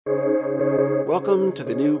Welcome to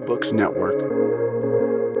the New Books Network.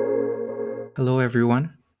 Hello,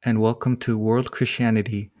 everyone, and welcome to World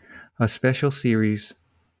Christianity, a special series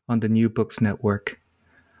on the New Books Network.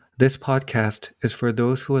 This podcast is for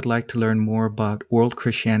those who would like to learn more about world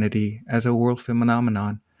Christianity as a world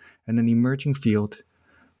phenomenon and an emerging field,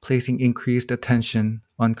 placing increased attention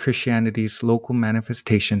on Christianity's local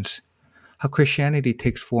manifestations, how Christianity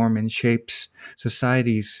takes form and shapes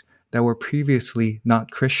societies that were previously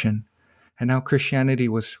not Christian, and how Christianity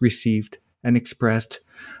was received and expressed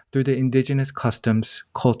through the indigenous customs,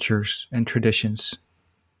 cultures, and traditions.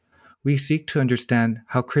 We seek to understand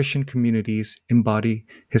how Christian communities embody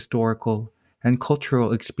historical and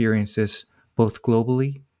cultural experiences both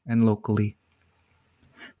globally and locally.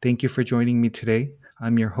 Thank you for joining me today.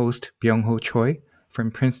 I'm your host, Byung-Ho Choi from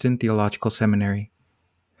Princeton Theological Seminary.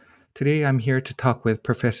 Today I'm here to talk with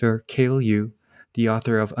Professor Kail Yu, the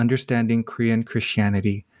author of Understanding Korean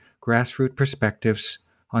Christianity, Grassroots Perspectives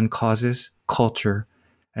on Causes, Culture,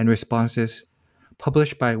 and Responses,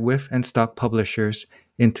 published by Wipf and Stock Publishers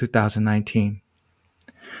in 2019.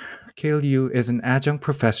 Kail Yu is an adjunct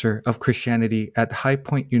professor of Christianity at High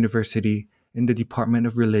Point University in the Department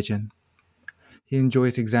of Religion. He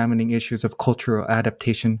enjoys examining issues of cultural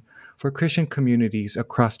adaptation for Christian communities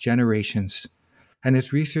across generations, and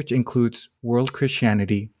his research includes world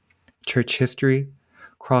Christianity, church history,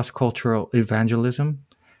 cross-cultural evangelism,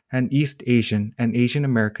 and East Asian and Asian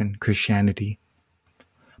American Christianity.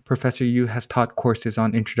 Professor Yu has taught courses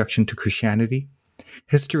on Introduction to Christianity,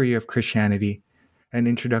 History of Christianity, and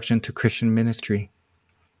Introduction to Christian Ministry.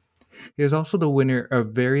 He is also the winner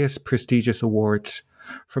of various prestigious awards,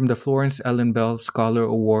 from the Florence Ellen Bell Scholar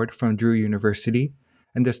Award from Drew University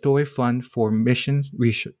and the Stowe Fund for Missions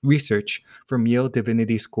Research from Yale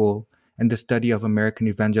Divinity School and the Study of American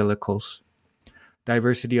Evangelicals,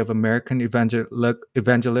 Diversity of American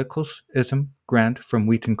Evangelicalism grant from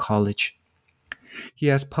Wheaton College. He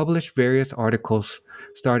has published various articles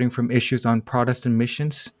starting from issues on Protestant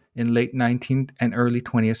missions in late 19th and early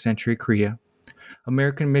 20th century Korea,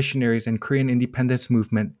 American missionaries and Korean independence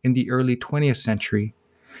movement in the early 20th century,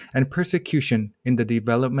 and persecution in the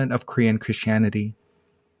development of Korean Christianity.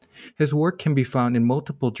 His work can be found in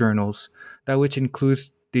multiple journals, that which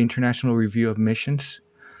includes the International Review of Missions,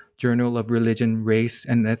 Journal of Religion, Race,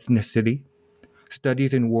 and Ethnicity,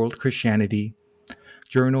 Studies in World Christianity,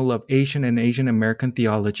 Journal of Asian and Asian American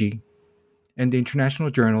Theology, and the International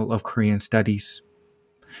Journal of Korean Studies.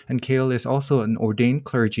 And Kail is also an ordained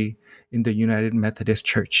clergy in the United Methodist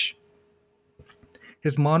Church.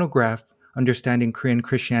 His monograph, Understanding Korean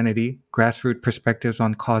Christianity, Grassroots Perspectives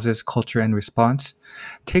on Causes, Culture, and Response,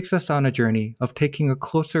 takes us on a journey of taking a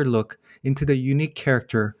closer look into the unique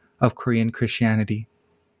character of Korean Christianity.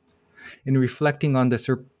 In reflecting on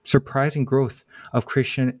the surprising growth of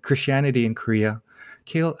Christianity in Korea,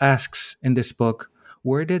 Kail asks in this book,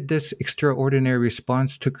 where did this extraordinary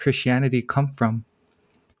response to Christianity come from?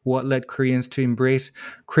 What led Koreans to embrace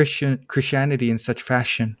Christianity in such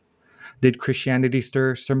fashion? Did Christianity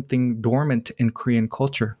stir something dormant in Korean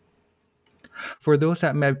culture? For those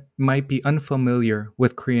that might be unfamiliar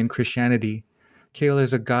with Korean Christianity, Kail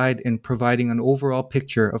is a guide in providing an overall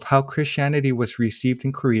picture of how Christianity was received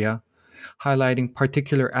in Korea, highlighting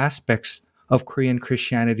particular aspects of Korean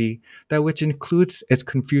Christianity that which includes its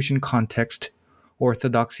Confucian context,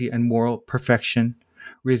 orthodoxy and moral perfection,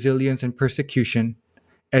 resilience and persecution,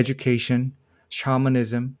 education,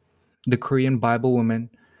 shamanism, the Korean Bible woman,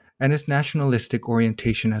 and its nationalistic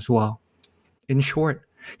orientation as well. In short,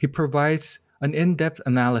 he provides an in-depth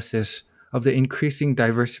analysis of the increasing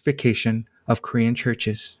diversification of Korean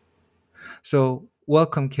churches. So,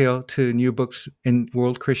 welcome, Kail, to New Books in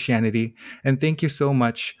World Christianity, and thank you so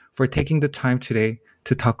much for taking the time today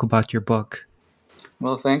to talk about your book.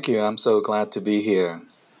 Well, thank you. I'm so glad to be here.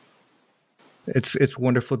 It's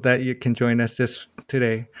wonderful that you can join us this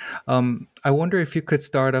today. I wonder if you could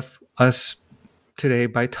start off us today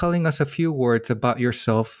by telling us a few words about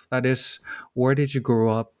yourself. That is, where did you grow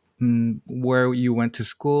up, where you went to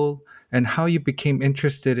school, and how you became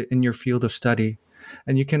interested in your field of study.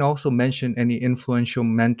 And you can also mention any influential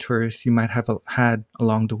mentors you might have had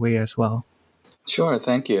along the way as well. Sure,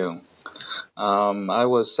 thank you. I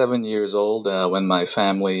was 7 years old when my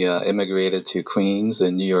family immigrated to Queens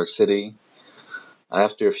in New York City.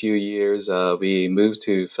 After a few years, we moved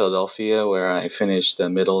to Philadelphia, where I finished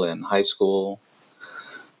middle and high school.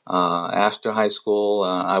 After high school,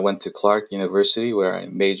 I went to Clark University, where I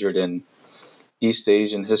majored in East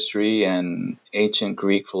Asian history and ancient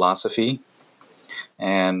Greek philosophy.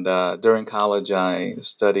 And during college, I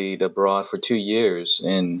studied abroad for 2 years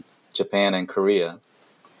in Japan and Korea.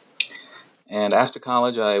 And after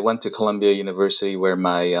college, I went to Columbia University, where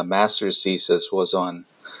my master's thesis was on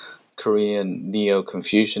Korean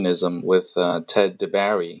Neo-Confucianism with Ted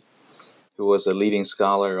DeBarry, who was a leading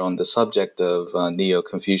scholar on the subject of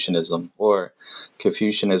Neo-Confucianism, or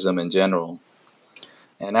Confucianism in general.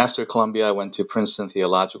 And after Columbia, I went to Princeton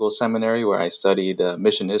Theological Seminary, where I studied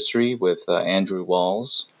mission history with Andrew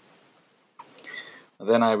Walls.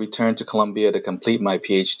 Then I returned to Columbia to complete my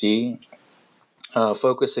PhD,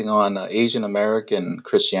 focusing on Asian American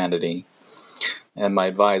Christianity. And my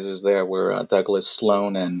advisors there were Douglas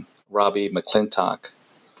Sloan and Robbie McClintock.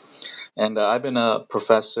 And I've been a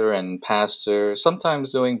professor and pastor,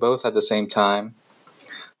 sometimes doing both at the same time.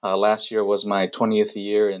 Last year was my 20th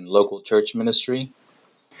year in local church ministry.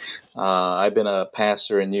 I've been a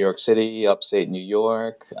pastor in New York City, upstate New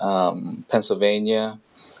York, Pennsylvania,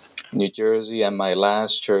 New Jersey, and my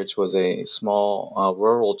last church was a small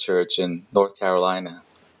rural church in North Carolina.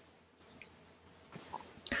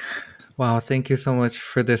 Wow, thank you so much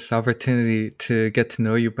for this opportunity to get to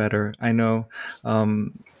know you better. I know,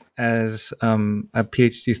 as a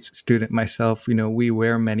PhD student myself, we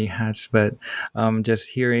wear many hats, but just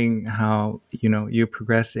hearing how you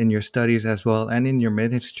progress in your studies as well and in your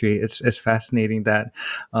ministry, it's fascinating that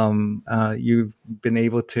you've been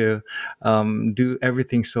able to do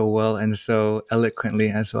everything so well and so eloquently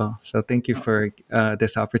as well. So thank you for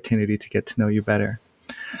this opportunity to get to know you better.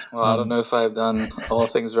 Well, I don't know if I've done all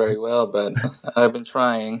things very well, but I've been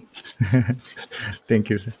trying. Thank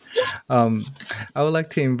you, sir. I would like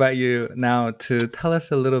to invite you now to tell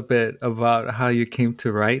us a little bit about how you came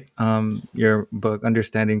to write your book,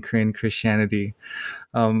 Understanding Korean Christianity.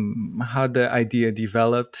 How the idea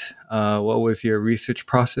developed, what was your research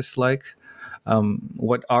process like,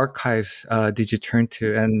 what archives did you turn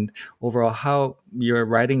to, and overall how your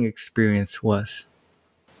writing experience was.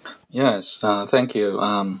 Yes, thank you.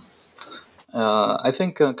 I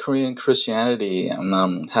think Korean Christianity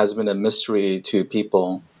has been a mystery to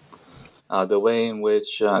people. The way in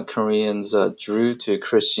which Koreans drew to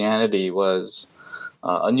Christianity was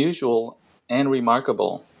unusual and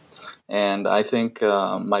remarkable. And I think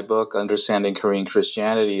my book, Understanding Korean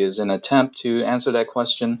Christianity, is an attempt to answer that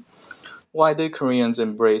question. Why did Koreans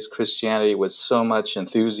embrace Christianity with so much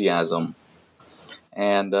enthusiasm?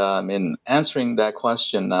 And in answering that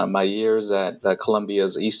question, my years at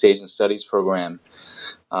Columbia's East Asian Studies program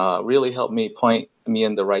really helped me point me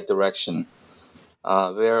in the right direction.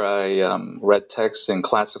 There, I read texts in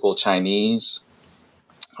classical Chinese,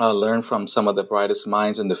 learned from some of the brightest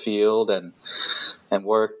minds in the field, and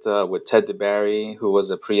worked with Ted DeBarry, who was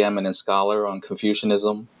a preeminent scholar on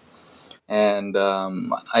Confucianism. And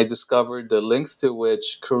I discovered the length to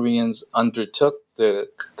which Koreans undertook the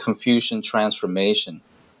Confucian transformation.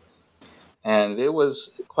 And it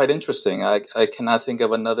was quite interesting. I cannot think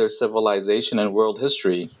of another civilization in world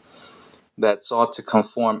history that sought to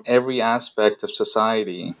conform every aspect of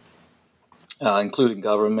society, including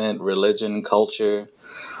government, religion, culture,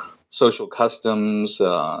 social customs,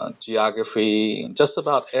 geography, just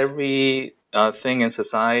about every thing in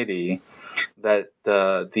society that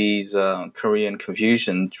these Korean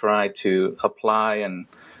Confucians tried to apply and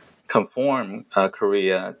conform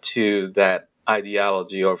Korea to that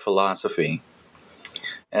ideology or philosophy.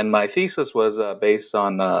 And my thesis was based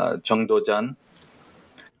on Chung Do-jun,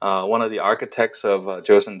 one of the architects of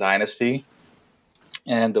Joseon Dynasty,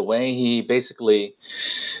 and the way he basically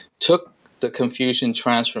took the Confucian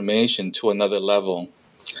transformation to another level.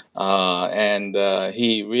 And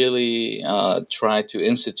he really tried to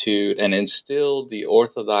institute and instill the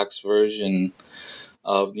orthodox version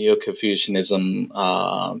of Neo-Confucianism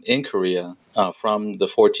in Korea from the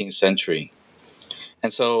 14th century.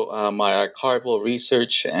 And so my archival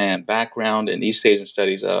research and background in East Asian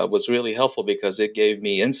studies was really helpful because it gave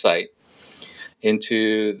me insight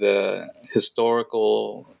into the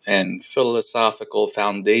historical and philosophical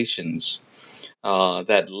foundations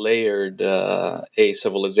that layered a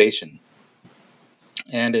civilization.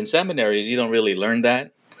 And in seminaries, you don't really learn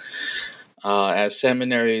that, as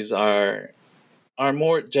seminaries are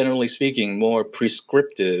more, generally speaking, more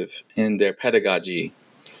prescriptive in their pedagogy,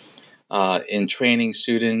 in training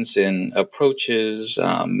students in approaches,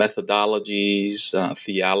 methodologies,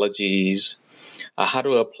 theologies, how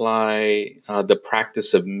to apply the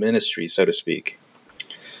practice of ministry, so to speak,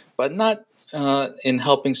 but not in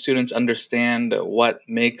helping students understand what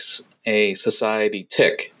makes a society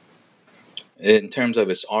tick in terms of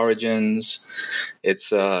its origins, its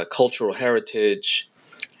cultural heritage,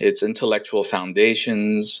 its intellectual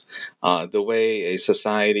foundations, the way a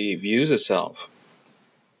society views itself,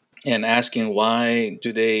 and asking why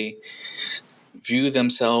do they view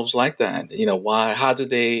themselves like that? Why? How do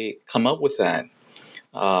they come up with that?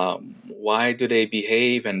 Why do they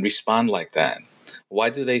behave and respond like that? Why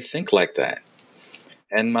do they think like that?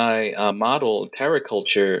 And my model,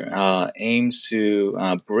 Terraculture, aims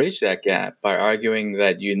to bridge that gap by arguing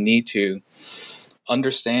that you need to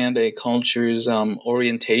understand a culture's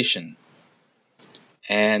orientation,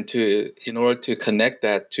 and in order to connect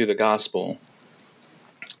that to the gospel,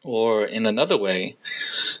 or in another way,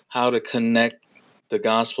 how to connect the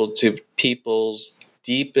gospel to people's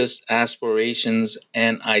deepest aspirations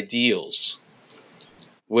and ideals,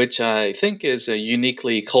 which I think is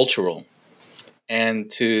uniquely cultural, and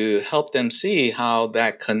to help them see how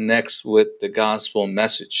that connects with the gospel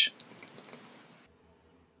message.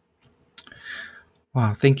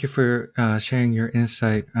 Wow, thank you for sharing your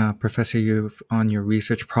insight, Professor Yu, on your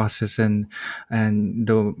research process, and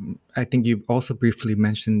I think you also briefly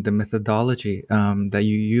mentioned the methodology that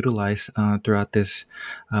you utilize throughout this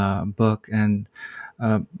book, and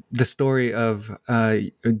the story of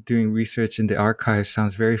doing research in the archives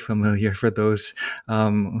sounds very familiar for those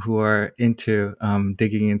who are into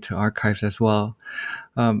digging into archives as well.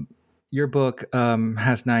 Um, your book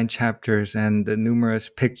has 9 chapters and numerous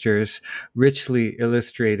pictures richly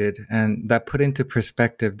illustrated and that put into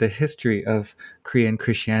perspective the history of Korean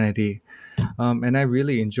Christianity. And I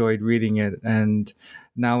really enjoyed reading it. And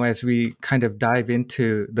now, as we kind of dive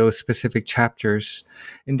into those specific chapters,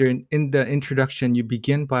 in the introduction, you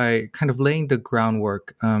begin by kind of laying the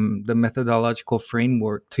groundwork, the methodological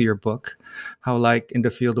framework to your book. How, like in the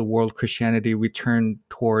field of world Christianity, we turn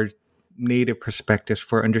towards native perspectives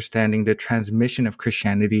for understanding the transmission of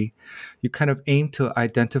Christianity. You kind of aim to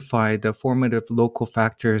identify the formative local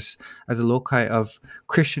factors as a loci of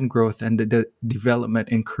Christian growth and the development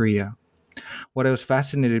in Korea. What I was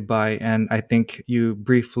fascinated by, and I think you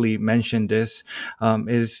briefly mentioned this,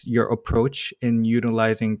 is your approach in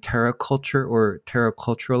utilizing terra culture or terra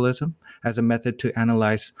culturalism as a method to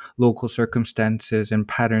analyze local circumstances and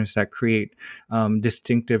patterns that create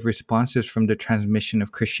distinctive responses from the transmission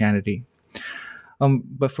of Christianity.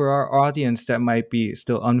 But for our audience that might be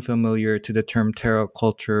still unfamiliar to the term terra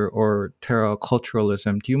culture or terra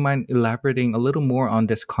culturalism, do you mind elaborating a little more on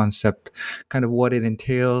this concept, kind of what it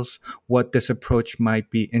entails, what this approach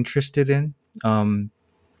might be interested in, and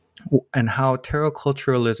how terra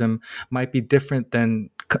culturalism might be different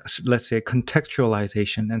than, let's say,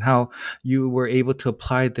 contextualization, and how you were able to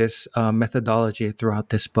apply this methodology throughout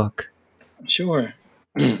this book? Sure.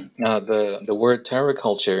 The word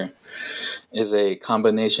terraculture is a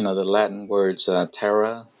combination of the Latin words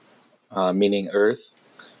terra, meaning earth,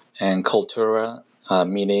 and cultura,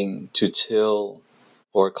 meaning to till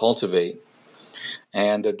or cultivate.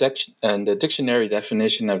 And the dictionary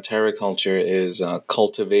definition of terraculture is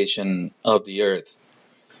cultivation of the earth.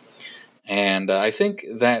 And I think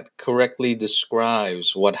that correctly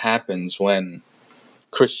describes what happens when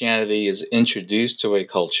Christianity is introduced to a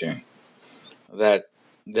culture, that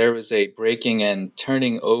there is a breaking and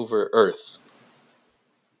turning over earth.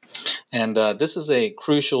 And this is a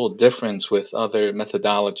crucial difference with other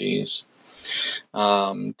methodologies.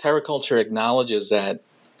 Terraculture acknowledges that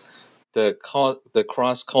the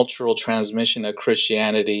cross-cultural transmission of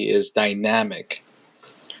Christianity is dynamic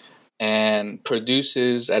and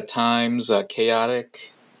produces at times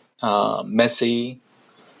chaotic, messy,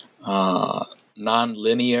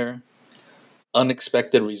 non-linear,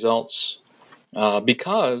 unexpected results,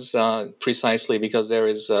 precisely because there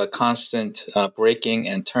is a constant breaking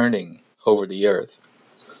and turning over the earth.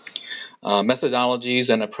 Methodologies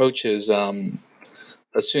and approaches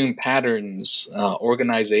assume patterns,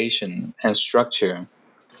 organization, and structure.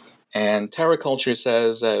 And terraculture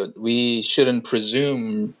says that we shouldn't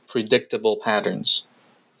presume predictable patterns.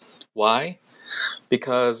 Why?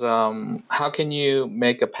 Because how can you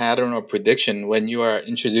make a pattern or prediction when you are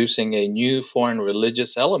introducing a new foreign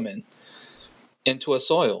religious element into a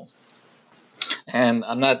soil? And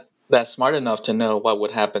I'm not that smart enough to know what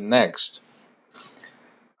would happen next.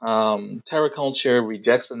 Terraculture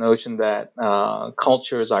rejects the notion that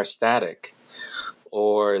cultures are static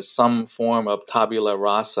or some form of tabula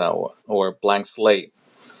rasa or blank slate,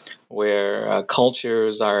 where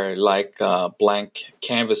cultures are like blank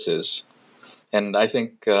canvases. And I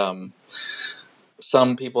think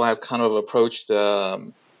some people have kind of approached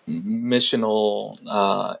missional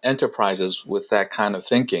enterprises with that kind of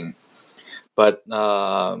thinking. But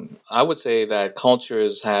I would say that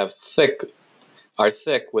cultures are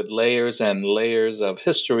thick with layers and layers of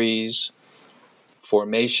histories,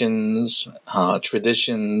 formations,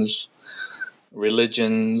 traditions,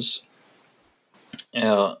 religions,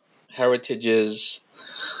 uh, heritages,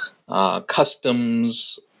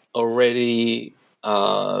 customs, already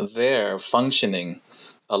there, functioning,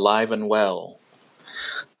 alive and well.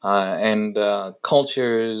 And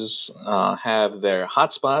cultures have their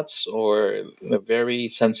hotspots or the very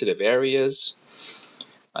sensitive areas,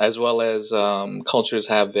 as well as cultures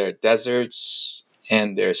have their deserts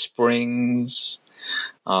and their springs.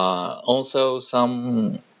 Also,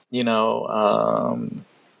 some,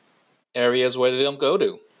 areas where they don't go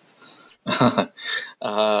to.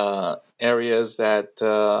 Areas that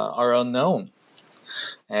are unknown.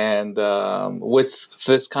 And with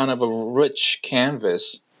this kind of a rich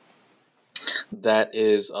canvas that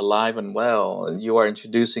is alive and well, you are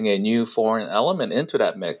introducing a new foreign element into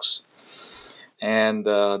that mix. And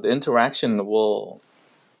the interaction will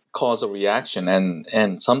cause a reaction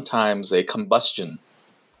and sometimes a combustion.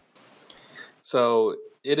 So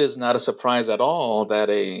it is not a surprise at all that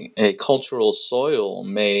a cultural soil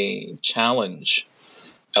may challenge,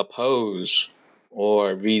 oppose,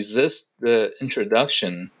 or resist the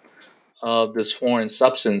introduction of this foreign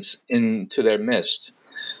substance into their midst.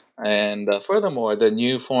 And furthermore, the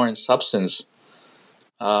new foreign substance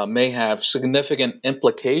may have significant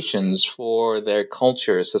implications for their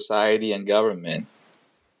culture, society, and government.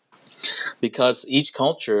 Because each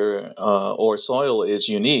culture or soil is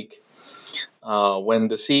unique, when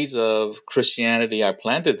the seeds of Christianity are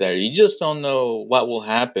planted there, you just don't know what will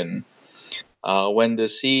happen when the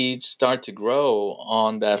seeds start to grow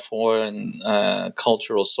on that foreign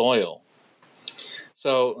cultural soil.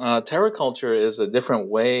 So, terror culture is a different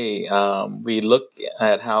way we look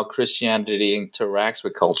at how Christianity interacts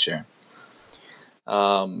with culture.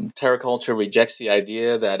 Terror culture rejects the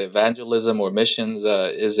idea that evangelism or missions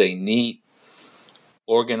is a neat,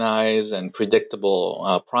 organized, and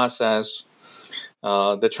predictable process.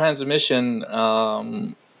 The transmission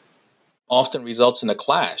often results in a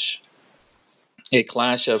clash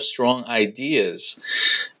of strong ideas,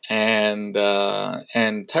 and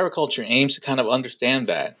terror culture aims to kind of understand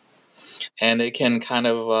that, and it can kind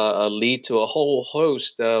of lead to a whole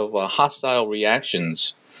host of hostile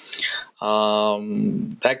reactions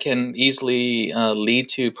that can easily lead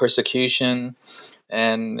to persecution,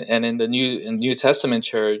 and in the New Testament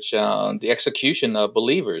church, the execution of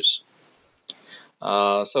believers.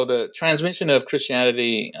 So the transmission of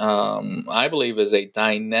Christianity, I believe, is a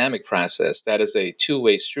dynamic process that is a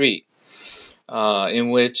two-way street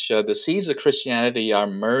in which the seeds of Christianity are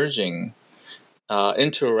merging,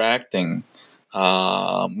 interacting,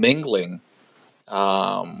 mingling,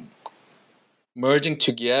 um, merging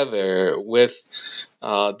together with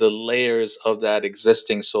the layers of that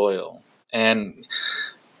existing soil. And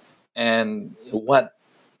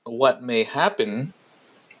what may happen,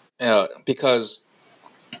 because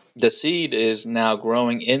the seed is now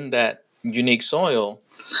growing in that unique soil,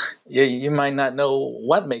 you might not know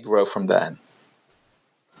what may grow from that.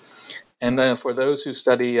 And then for those who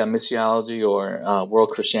study missiology or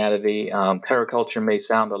world Christianity, terror culture may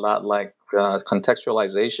sound a lot like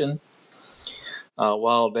contextualization.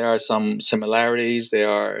 While there are some similarities,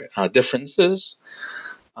 there are differences.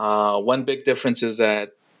 One big difference is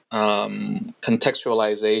that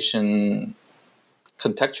contextualization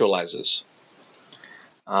contextualizes.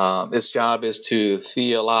 Its job is to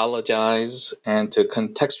theologize and to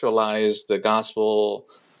contextualize the gospel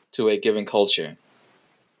to a given culture.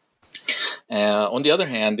 On the other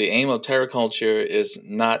hand, the aim of terror culture is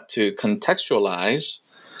not to contextualize,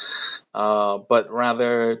 but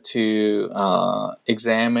rather to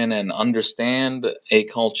examine and understand a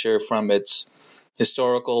culture from its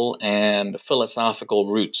historical and philosophical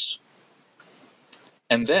roots,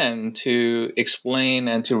 and then to explain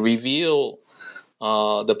and to reveal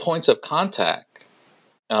the points of contact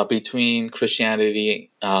between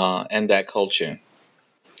Christianity and that culture,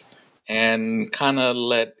 and kind of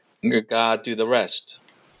let God do the rest.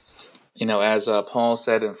 As Paul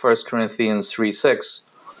said in 1 Corinthians 3:6,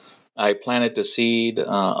 I planted the seed,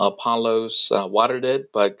 Apollos watered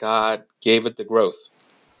it, but God gave it the growth.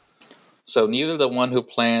 So neither the one who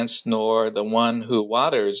plants nor the one who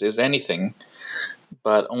waters is anything,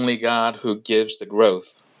 but only God who gives the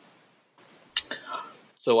growth.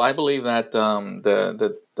 So I believe that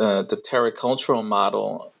the terracultural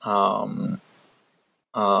model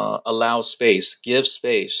allows space, gives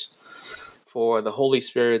space for the Holy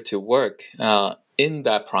Spirit to work in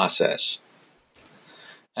that process.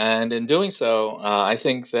 And in doing so, I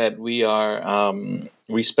think that we are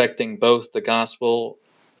respecting both the gospel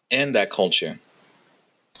and that culture.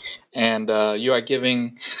 And you are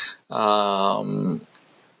giving the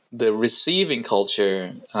receiving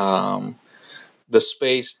culture the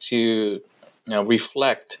space to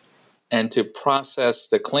reflect and to process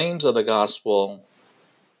the claims of the gospel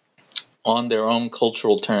on their own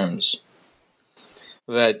cultural terms.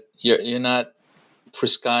 That you're not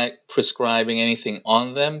prescribing anything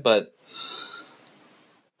on them, but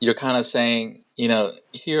you're kind of saying,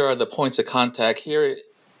 here are the points of contact.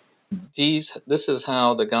 This is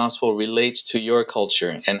how the gospel relates to your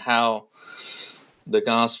culture, and how the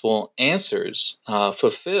gospel answers,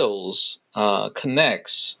 fulfills,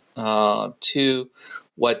 connects to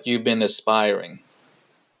what you've been aspiring.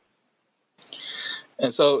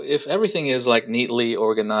 And so if everything is like neatly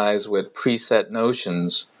organized with preset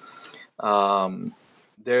notions,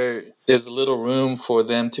 there is little room for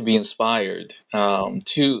them to be inspired,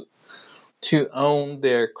 to own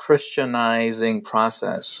their Christianizing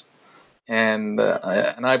process. And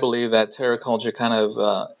I believe that terror culture kind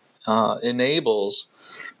of enables,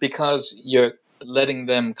 because you're letting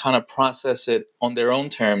them kind of process it on their own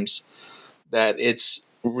terms, that it's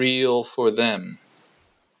real for them.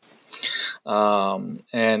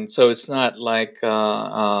 And so it's not like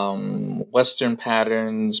Western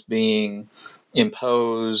patterns being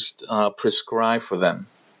imposed, prescribed for them.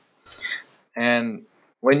 And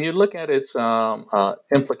when you look at its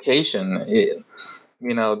implication,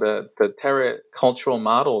 the terror cultural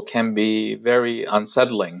model can be very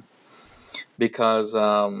unsettling, because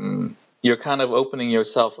you're kind of opening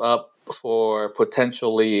yourself up for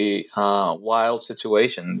potentially wild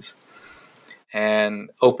situations, and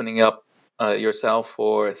opening up yourself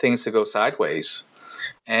for things to go sideways.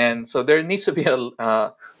 And so there needs to be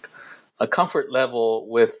a comfort level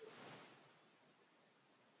with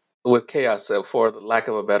chaos, for lack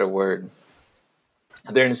of a better word.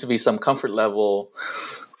 There needs to be some comfort level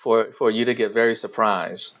for you to get very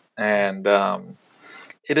surprised. And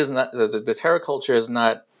it is not, the terror culture is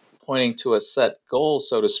not pointing to a set goal,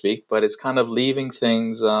 so to speak, but it's kind of leaving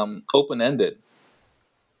things open-ended.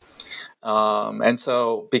 And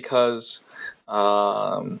so because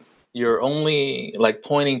you're only like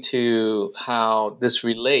pointing to how this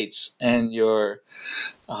relates, and you're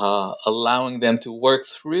allowing them to work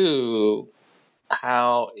through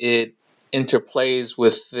how it interplays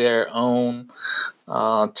with their own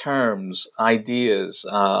terms, ideas,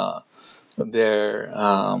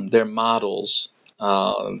 their models,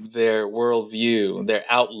 their worldview, their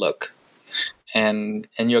outlook, and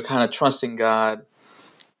you're kind of trusting God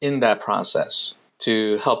in that process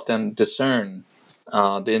to help them discern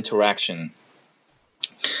the interaction.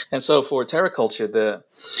 And so for terror culture, the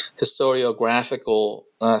historiographical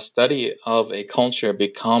study of a culture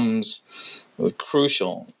becomes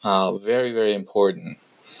crucial, very, very important.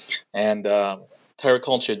 And terror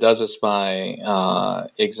culture does this by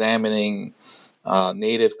examining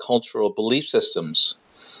native cultural belief systems,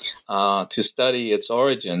 to study its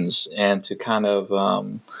origins, and to kind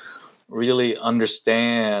of really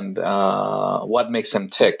understand what makes them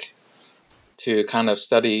tick, to kind of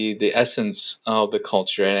study the essence of the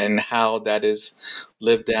culture and how that is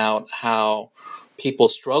lived out, how people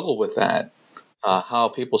struggle with that, how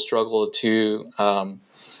people struggle to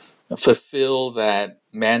fulfill that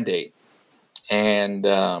mandate. And,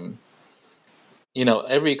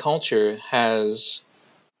 every culture has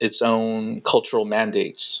its own cultural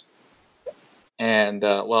mandates. And,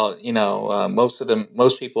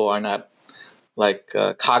 most people are not like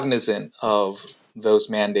cognizant of those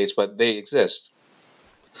mandates, but they exist.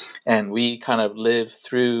 And we kind of live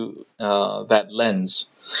through that lens.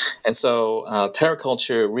 And so terror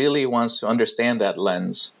culture really wants to understand that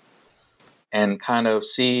lens, and kind of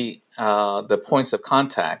see the points of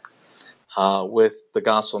contact with the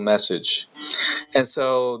gospel message. And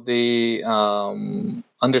so the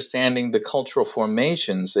understanding the cultural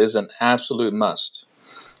formations is an absolute must.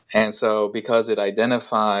 And so because it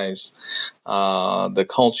identifies the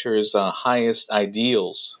culture's highest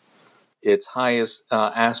ideals, its highest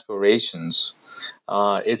aspirations,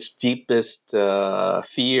 its deepest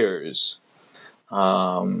fears,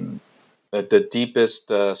 the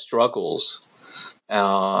deepest struggles,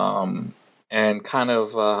 and kind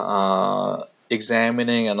of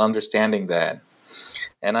examining and understanding that.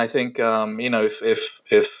 And I think,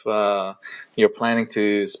 if you're planning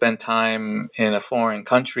to spend time in a foreign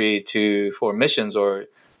country for missions or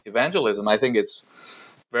evangelism, I think it's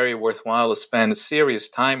very worthwhile to spend serious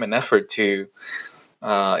time and effort to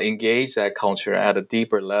engage that culture at a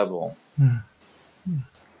deeper level.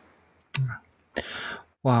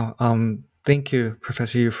 Wow. Thank you,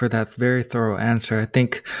 Professor Yu, for that very thorough answer. I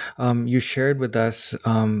think you shared with us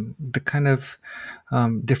the kind of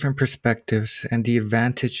different perspectives and the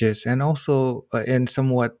advantages, and also and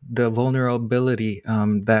somewhat the vulnerability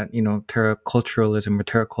that Terra culturalism or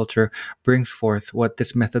Terra culture brings forth. What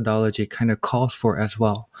this methodology kind of calls for as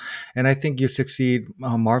well, and I think you succeed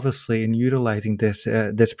marvelously in utilizing this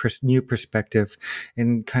new perspective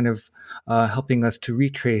in kind of helping us to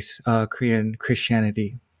retrace Korean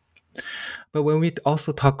Christianity. But when we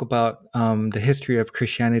also talk about the history of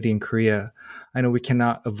Christianity in Korea, I know we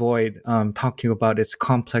cannot avoid talking about its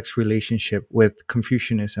complex relationship with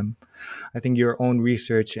Confucianism. I think your own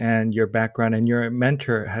research and your background and your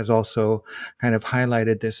mentor has also kind of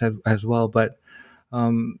highlighted this as well. But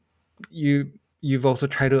um, you've also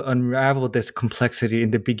tried to unravel this complexity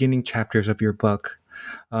in the beginning chapters of your book.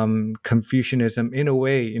 Confucianism, in a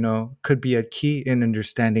way, could be a key in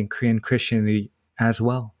understanding Korean Christianity as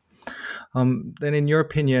well. Then, in your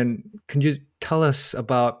opinion, can you tell us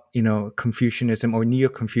about Confucianism or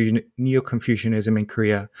Neo-Confucianism in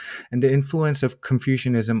Korea, and the influence of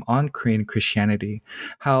Confucianism on Korean Christianity?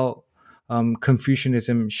 How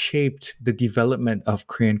Confucianism shaped the development of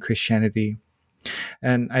Korean Christianity,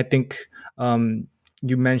 and I think.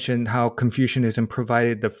 You mentioned how Confucianism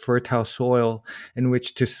provided the fertile soil in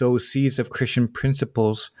which to sow seeds of Christian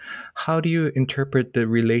principles. How do you interpret the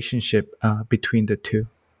relationship between the two?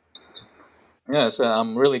 Yes,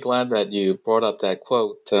 I'm really glad that you brought up that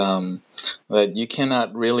quote, that you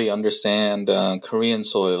cannot really understand Korean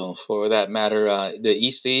soil, for that matter, the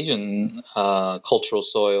East Asian cultural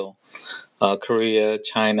soil, Korea,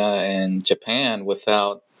 China, and Japan,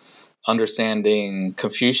 without understanding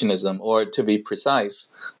Confucianism, or to be precise,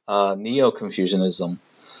 Neo Confucianism.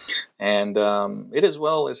 And it is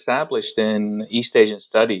well established in East Asian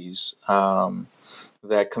studies.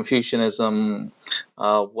 That Confucianism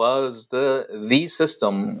was the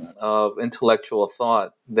system of intellectual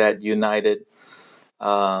thought that united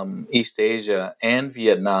East Asia and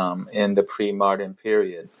Vietnam in the pre-modern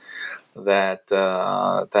period. That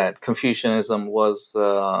Confucianism was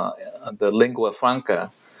the lingua franca,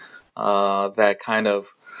 that kind of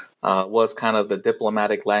was kind of the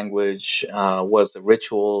diplomatic language, was the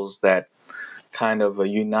rituals that kind of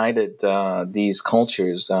united these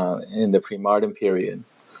cultures in the pre-modern period.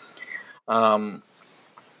 Um,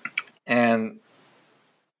 and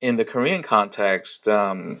in the Korean context,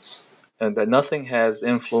 and that nothing has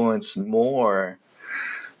influenced more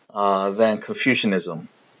than Confucianism.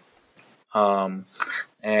 Um,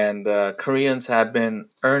 and Koreans have been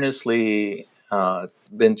earnestly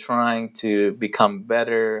been trying to become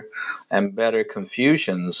better and better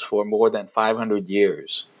Confucians for more than 500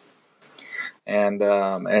 years. And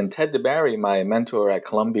Ted DeBarry, my mentor at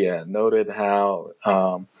Columbia, noted how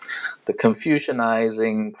the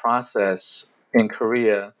Confucianizing process in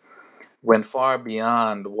Korea went far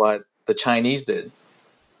beyond what the Chinese did,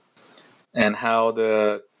 and how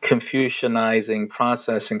the Confucianizing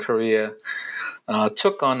process in Korea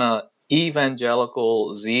took on a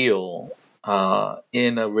evangelical zeal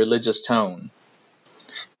in a religious tone.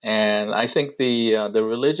 And I think the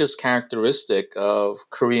religious characteristic of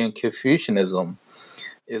Korean Confucianism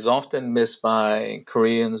is often missed by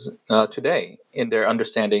Koreans today in their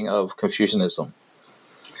understanding of Confucianism,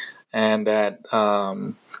 and that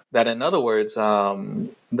in other words,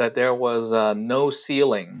 that there was no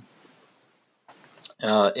ceiling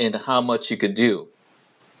in how much you could do.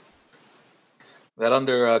 That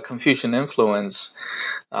under Confucian influence,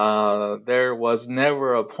 there was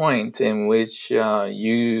never a point in which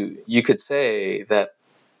you could say that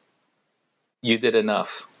you did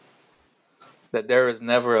enough. That there is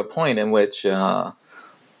never a point in which that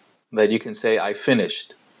you can say I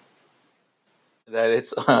finished. That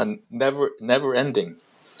it's never ending.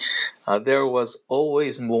 There was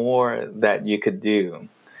always more that you could do,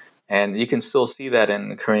 and you can still see that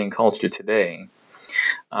in Korean culture today.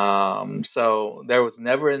 So there was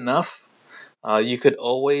never enough. You could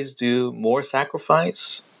always do more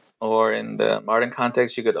sacrifice, or in the modern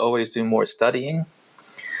context, you could always do more studying,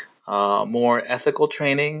 more ethical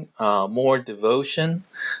training, more devotion.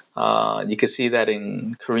 You can see that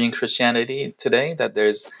in Korean Christianity today, that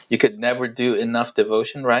you could never do enough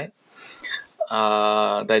devotion, right?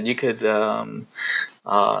 That you could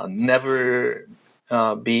never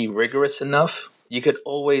be rigorous enough. You could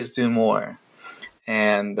always do more,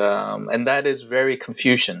 and that is very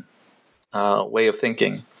Confucian way of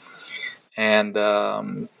thinking. And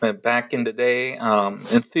back in the day,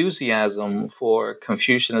 enthusiasm for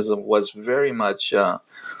Confucianism was very much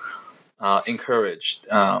encouraged.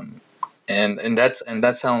 And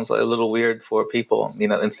that sounds a little weird for people,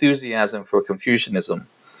 enthusiasm for Confucianism.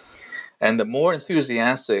 And the more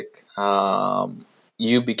enthusiastic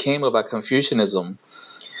you became about Confucianism,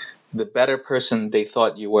 the better person they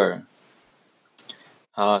thought you were.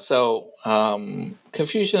 So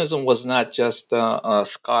Confucianism was not just a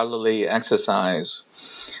scholarly exercise,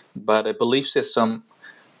 but a belief system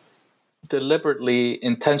deliberately,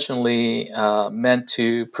 intentionally meant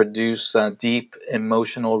to produce deep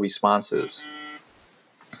emotional responses.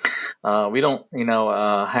 We don't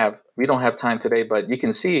have time today, but you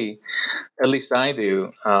can see, at least I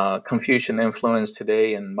do, Confucian influence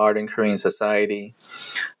today in modern Korean society.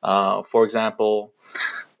 For example,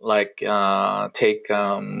 like take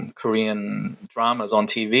Korean dramas on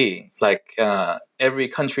TV. Like every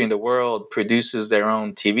country in the world produces their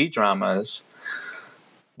own TV dramas,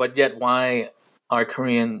 but yet why are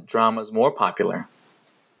Korean dramas more popular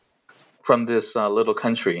from this little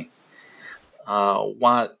country?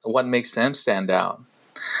 What makes them stand out?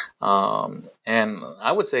 And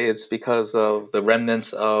I would say it's because of the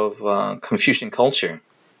remnants of Confucian culture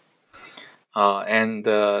and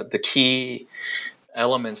the key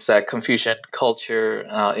elements that Confucian culture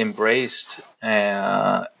embraced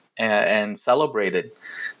and celebrated.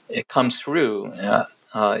 It comes through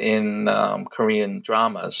in Korean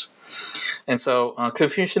dramas. And so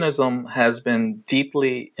Confucianism has been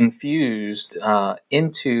deeply infused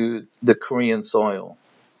into the Korean soil.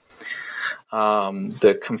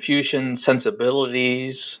 The Confucian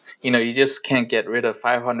sensibilities, you just can't get rid of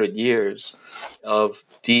 500 years of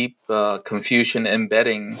deep Confucian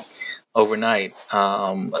embedding overnight.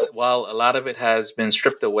 While a lot of it has been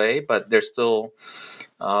stripped away, but there's still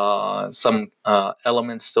some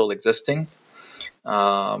elements still existing.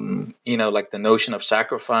 Like the notion of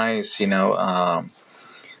sacrifice, the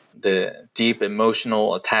deep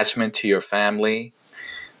emotional attachment to your family,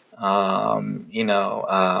 the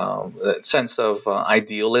sense of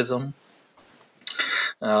idealism.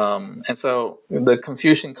 And so the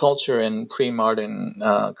Confucian culture in pre-modern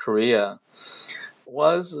Korea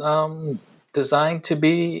was designed to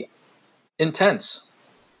be intense.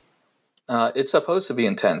 It's supposed to be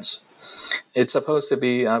intense. It's supposed to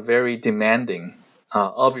be very demanding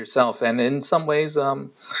of yourself, and in some ways to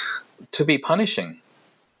be punishing,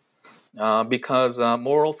 because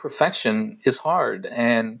moral perfection is hard,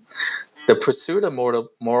 and the pursuit of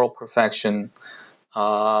moral perfection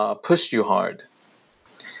pushed you hard.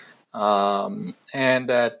 And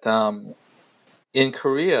that in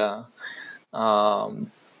Korea,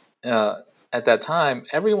 um, at that time,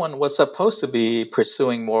 everyone was supposed to be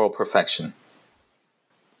pursuing moral perfection,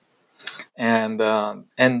 and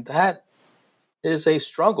that is a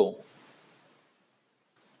struggle.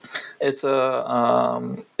 It's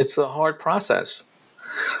a hard process,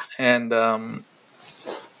 and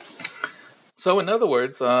so in other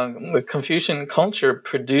words, the Confucian culture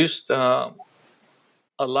produced a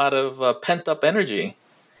lot of pent up energy,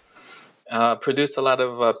 produced a lot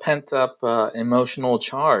of pent up emotional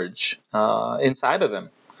charge inside of them.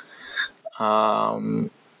 Um,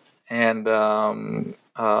 and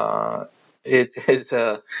it's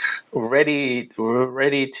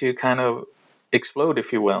ready to kind of explode,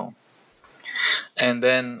 if you will. And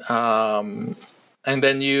then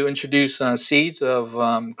you introduce seeds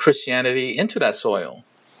of Christianity into that soil,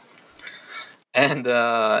 and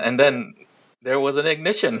then there was an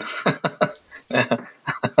ignition.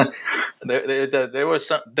 There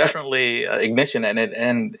was definitely ignition,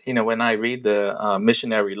 and when I read the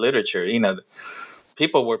missionary literature,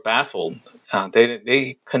 people were baffled.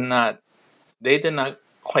 They did not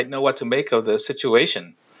quite know what to make of the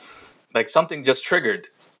situation. Like something just triggered,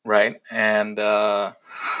 right? And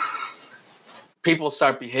people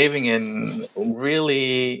start behaving in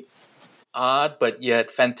really odd but yet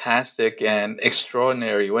fantastic and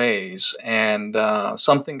extraordinary ways, and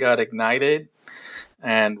something got ignited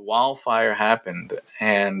and wildfire happened,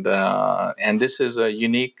 and this is a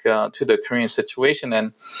unique to the Korean situation.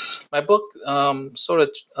 And my book sort of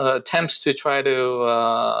attempts to try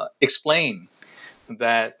to explain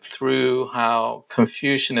that through how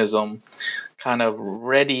Confucianism kind of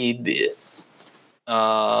readied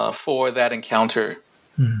for that encounter.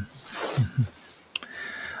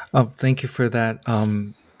 Oh, thank you for that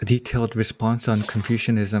detailed response on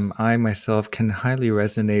Confucianism. I myself can highly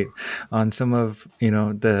resonate on some of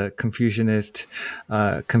the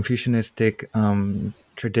Confucianistic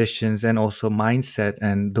traditions and also mindset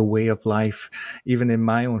and the way of life, even in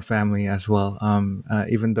my own family as well.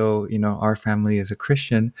 Even though our family is a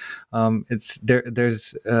Christian, it's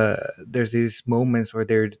there's these moments or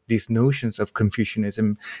there are these notions of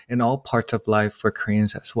Confucianism in all parts of life for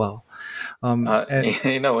Koreans as well. And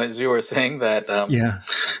As you were saying that, yeah,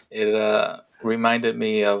 it reminded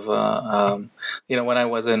me of, when I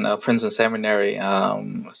was in Princeton Seminary,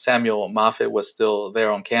 Samuel Moffett was still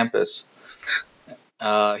there on campus.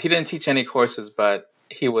 He didn't teach any courses, but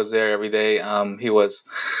he was there every day. He was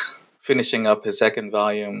finishing up his second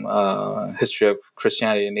volume, History of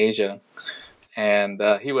Christianity in Asia. And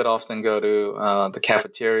he would often go to the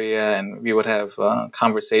cafeteria, and we would have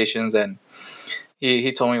conversations. And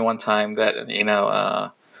he told me one time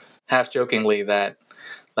that, half jokingly, that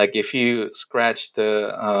like if you scratch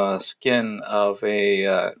the skin of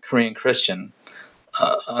a Korean Christian,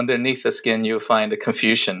 underneath the skin you'll find a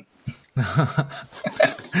Confucian.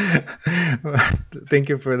 Thank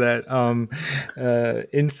you for that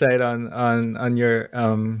insight on your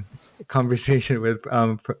conversation with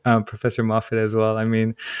Professor Moffat as well. I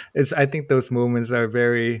mean, I think those moments are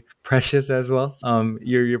very precious as well.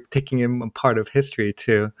 You're taking in a part of history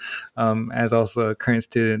too. As also a current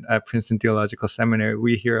student at Princeton Theological Seminary,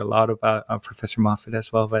 we hear a lot about Professor Moffat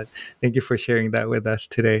as well. But thank you for sharing that with us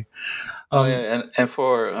today. Yeah, and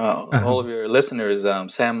for all of your listeners,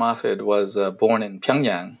 Sam Moffat was born in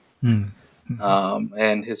Pyongyang,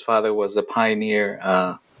 and his father was a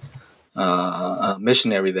pioneer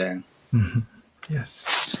missionary there. Mm-hmm. Yes.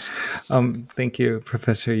 Thank you,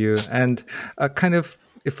 Professor Yu. And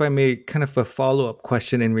if I may, kind of a follow-up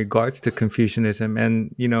question in regards to Confucianism.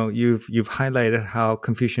 And, you've highlighted how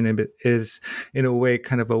Confucianism is, in a way,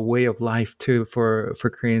 kind of a way of life, too, for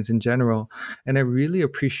Koreans in general. And I really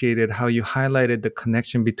appreciated how you highlighted the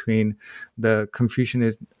connection between the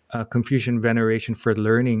Confucian veneration for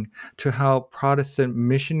learning to how Protestant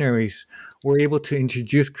missionaries were able to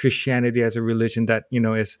introduce Christianity as a religion that,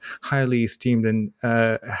 is highly esteemed and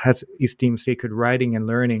has esteemed sacred writing and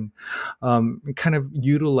learning, kind of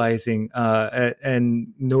utilizing and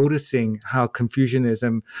noticing how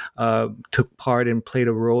Confucianism took part and played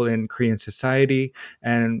a role in Korean society.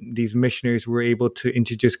 And these missionaries were able to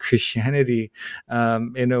introduce Christianity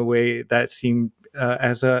in a way that seemed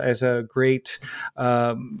as a great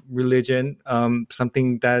religion,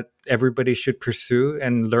 something that everybody should pursue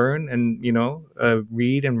and learn and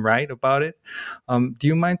read and write about it. Do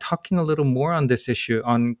you mind talking a little more on this issue,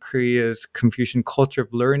 on Korea's Confucian culture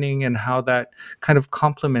of learning and how that kind of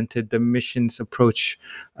complemented the missions approach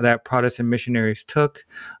that Protestant missionaries took,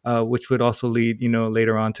 which would also lead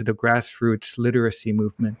later on to the grassroots literacy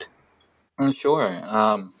movement?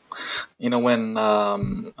 Sure. When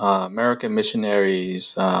American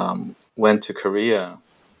missionaries went to Korea,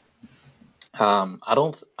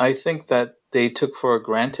 I think that they took for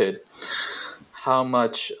granted how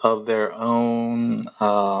much of their own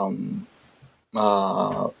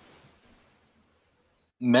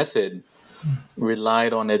method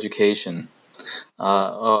relied on education,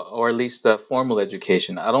 or at least formal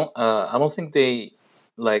education. I don't think they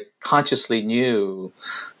consciously knew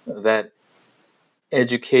that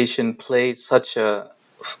education played such a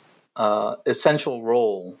essential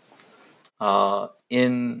role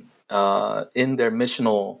in their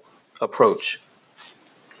missional approach.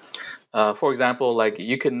 For example,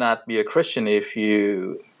 you could not be a Christian if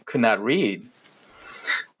you could not read,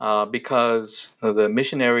 because the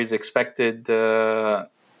missionaries expected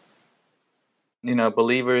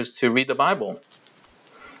believers to read the Bible.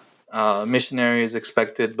 Missionaries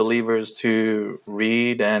expected believers to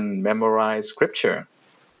read and memorize scripture.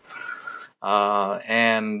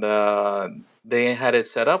 And they had it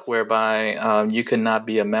set up whereby you could not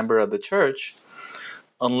be a member of the church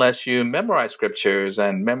unless you memorize scriptures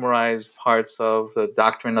and memorize parts of the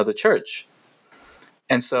doctrine of the church.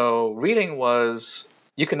 And so reading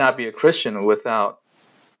you could not be a Christian without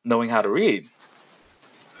knowing how to read.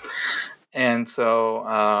 And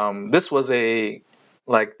so this was they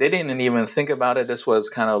didn't even think about it. This was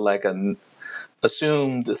kind of like an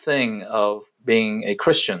assumed thing of being a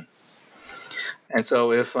Christian. And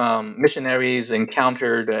so if missionaries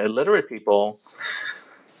encountered illiterate people,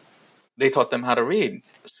 they taught them how to read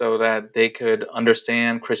so that they could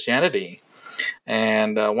understand Christianity.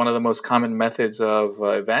 And one of the most common methods of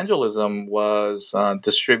evangelism was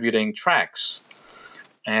distributing tracts.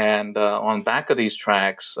 And on the back of these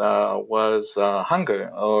tracts was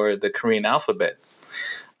Hangul, or the Korean alphabet.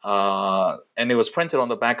 And it was printed on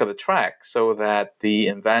the back of the tract so that the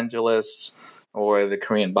evangelists or the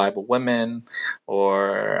Korean Bible women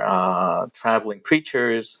or traveling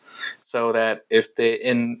preachers, so that if they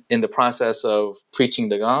in the process of preaching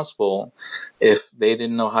the gospel, if they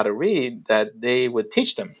didn't know how to read, that they would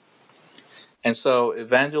teach them. And so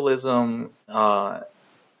evangelism was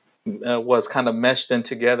kind of meshed in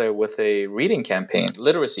together with a reading campaign,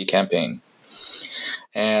 literacy campaign.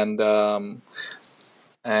 And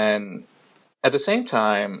at the same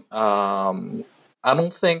time, I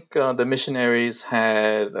don't think the missionaries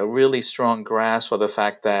had a really strong grasp of the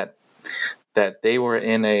fact that they were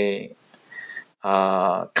in a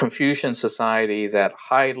Confucian society that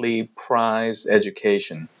highly prized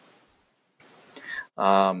education.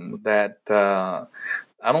 That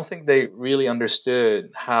I don't think they really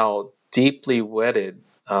understood how deeply wedded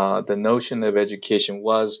the notion of education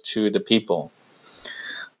was to the people.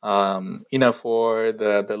 For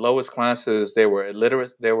the lowest classes, they were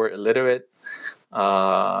illiterate.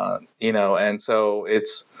 And so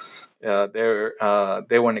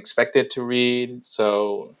they weren't expected to read.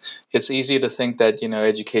 So it's easy to think that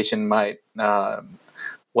education might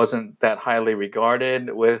wasn't that highly regarded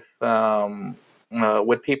with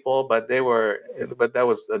people, but that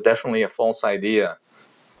was definitely a false idea.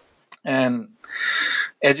 And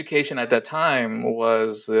education at that time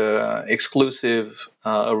was exclusive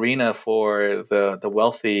arena for the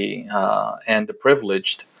wealthy and the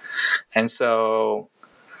privileged. And so,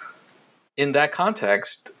 in that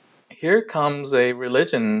context, here comes a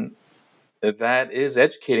religion that is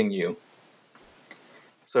educating you.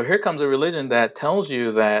 So here comes a religion that tells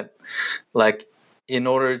you that, like, in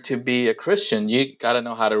order to be a Christian, you got to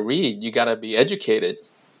know how to read. You got to be educated.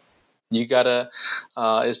 You gotta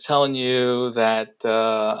is telling you that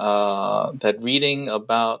reading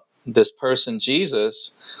about this person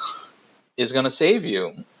Jesus is going to save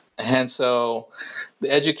you. And so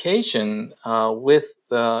the education with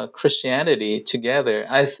Christianity together,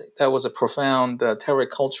 I think that was a profound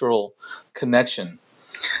cultural connection.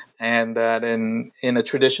 And that in a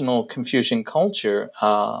traditional Confucian culture,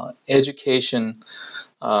 education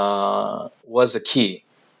was a key.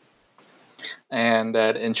 And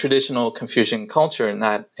that in traditional Confucian culture,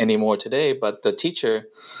 not anymore today, but the teacher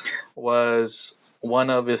was one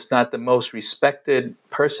of, if not the most respected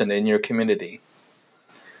person in your community.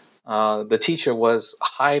 The teacher was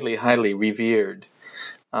highly, highly revered.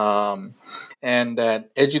 And that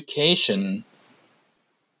education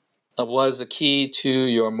was the key to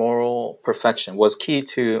your moral perfection, was key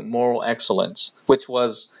to moral excellence, which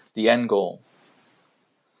was the end goal.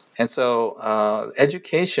 And so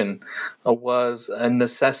education was a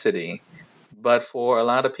necessity. But for a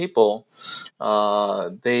lot of people,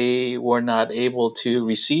 they were not able to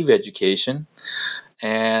receive education.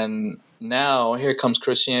 And now here comes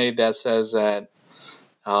Christianity that says that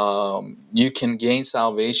you can gain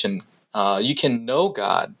salvation, you can know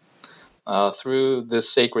God through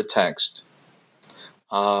this sacred text.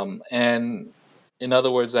 And in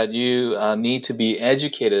other words, that you need to be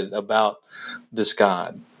educated about this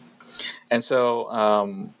God. And so,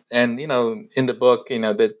 in the book,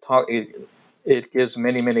 it gives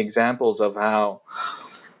many, many examples of how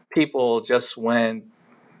people just went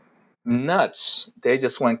nuts. They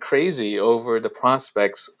just went crazy over the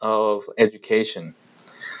prospects of education.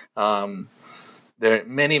 Um, there are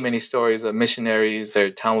many, many stories of missionaries.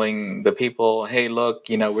 They're telling the people, "Hey, look,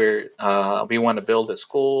 we want to build a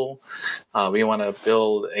school. We want to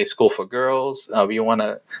build a school for girls. We want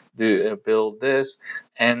to build this."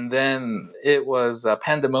 And then it was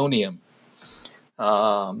pandemonium.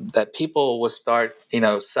 That people would start,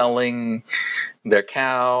 selling their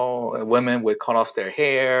cow. Women would cut off their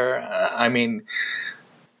hair.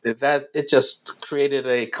 That it just created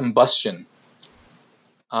a combustion.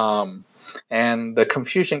 And the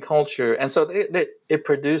Confucian culture, and so it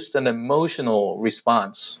produced an emotional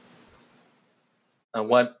response.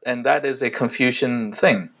 And that is a Confucian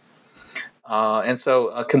thing. And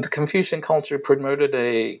so the Confucian culture promoted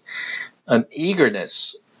an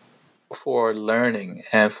eagerness for learning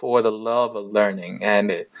and for the love of learning,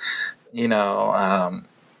 and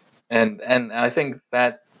and I think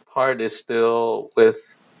that part is still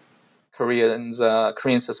with Korean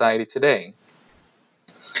society today,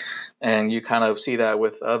 and you kind of see that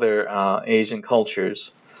with other Asian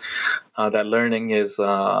cultures. That learning is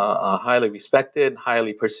highly respected,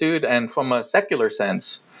 highly pursued, and from a secular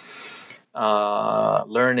sense,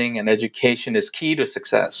 learning and education is key to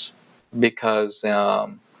success because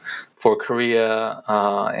for Korea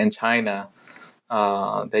and China,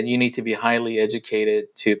 that you need to be highly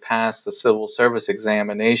educated to pass the civil service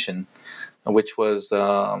examination, which was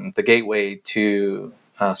the gateway to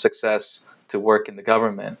success to work in the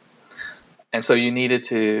government. And so you needed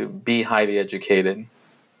to be highly educated.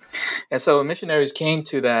 And so missionaries came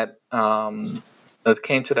to that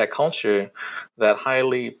culture that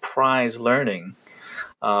highly prized learning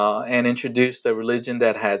and introduced a religion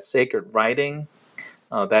that had sacred writing,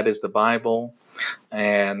 that is the Bible,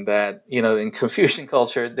 and that in Confucian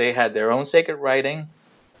culture they had their own sacred writing.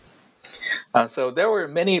 So there were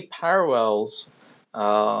many parallels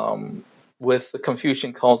with the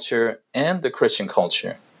Confucian culture and the Christian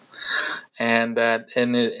culture. and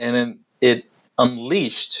it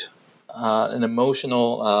unleashed an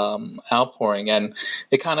emotional outpouring, and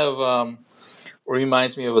it kind of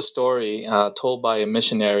reminds me of a story told by a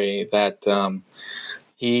missionary that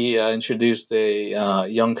he introduced a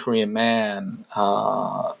young Korean man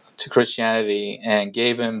to Christianity and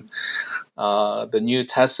gave him the New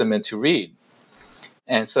Testament to read.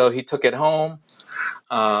 And so he took it home,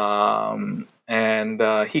 and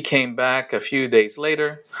he came back a few days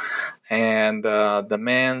later, and the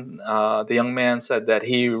young man said that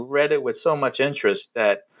he read it with so much interest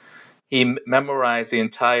that he memorized the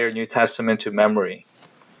entire New Testament to memory.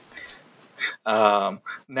 Um,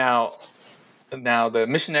 now, now the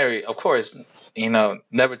missionary, of course,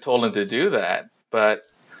 never told him to do that, but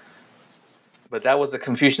that was a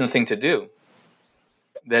Confucian thing to do.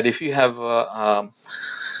 That if you have a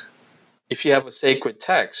sacred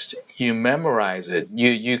text, you memorize it.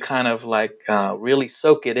 You kind of like really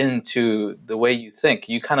soak it into the way you think.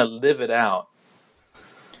 You kind of live it out,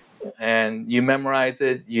 and you memorize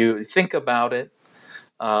it. You think about it.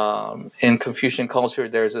 In Confucian culture,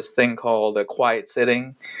 there's this thing called a quiet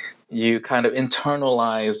sitting. You kind of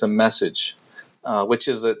internalize the message, which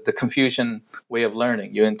is the Confucian way of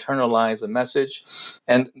learning. You internalize a message,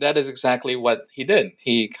 and that is exactly what he did.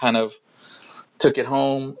 He kind of took it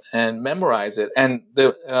home and memorized it. And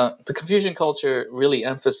the Confucian culture really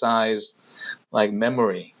emphasized like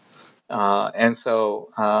memory, and so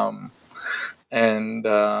and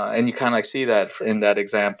you kind of like see that in that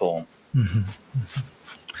example. Mhm.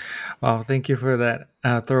 Well, thank you for that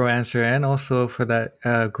thorough answer, and also for that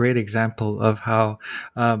great example of how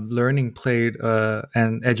learning played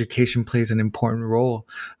and education plays an important role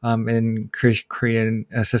in Korean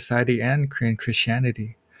society and Korean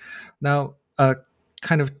Christianity. Now,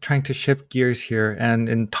 kind of trying to shift gears here and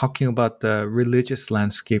in talking about the religious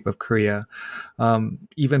landscape of Korea,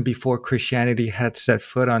 even before Christianity had set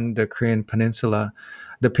foot on the Korean peninsula,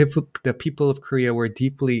 the people of Korea were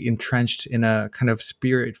deeply entrenched in a kind of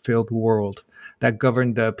spirit-filled world that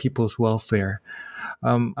governed the people's welfare.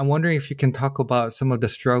 I'm wondering if you can talk about some of the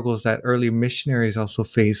struggles that early missionaries also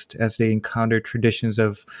faced as they encountered traditions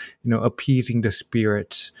of, appeasing the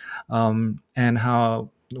spirits, and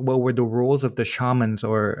how what were the roles of the shamans,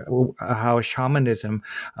 or how shamanism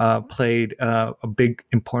played a big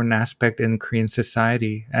important aspect in Korean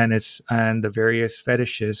society and the various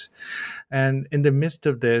fetishes. And in the midst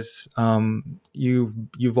of this,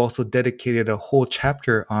 you've also dedicated a whole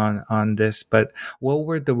chapter on this. But what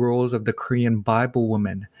were the roles of the Korean Bible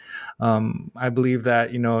women? I believe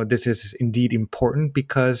that this is indeed important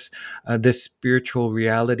because this spiritual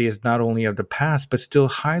reality is not only of the past but still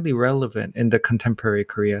highly relevant in the contemporary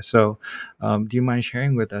Korea. So, do you mind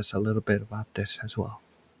sharing with us a little bit about this as well?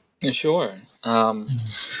 Yeah, sure.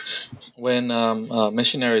 When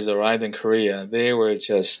missionaries arrived in Korea, they were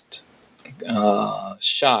just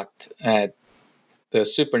shocked at the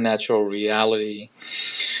supernatural reality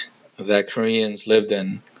that Koreans lived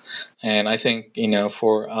in. And I think,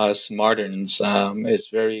 for us moderns, it's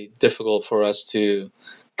very difficult for us to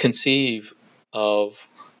conceive of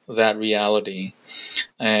that reality.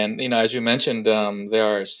 And, as you mentioned,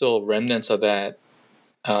 there are still remnants of that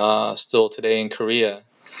still today in Korea.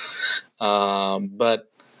 But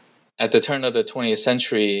at the turn of the 20th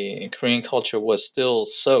century, Korean culture was still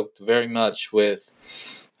soaked very much with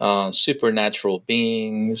supernatural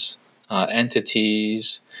beings,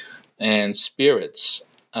 entities, and spirits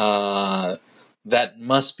that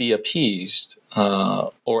must be appeased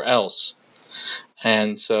or else.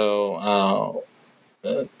 And so,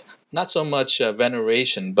 not so much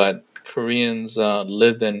veneration, but Koreans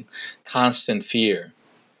lived in constant fear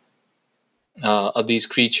of these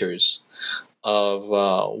creatures, of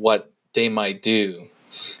what they might do.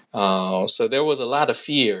 So there was a lot of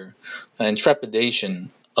fear and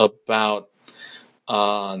trepidation about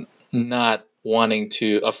not wanting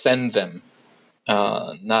to offend them,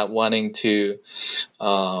 not wanting to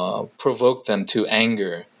provoke them to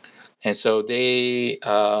anger. And so they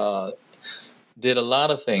did a lot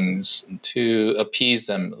of things to appease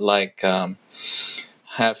them, like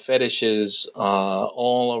have fetishes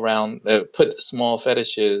all around, put small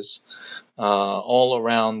fetishes all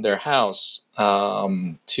around their house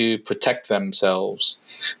to protect themselves,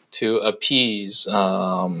 to appease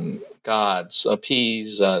gods,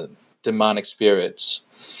 appease demonic spirits.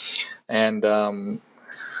 And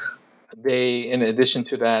in addition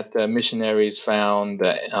to that, missionaries found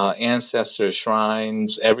ancestor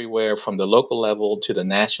shrines everywhere from the local level to the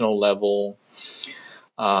national level.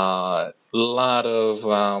 A lot of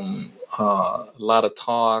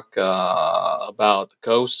talk about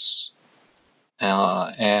ghosts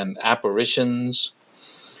and apparitions.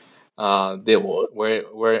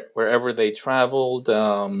 Wherever they traveled,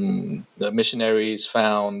 the missionaries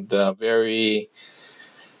found very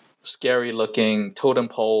scary-looking totem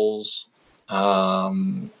poles,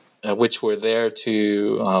 which were there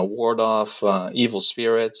to ward off evil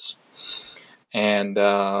spirits. And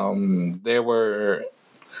there were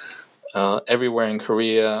everywhere in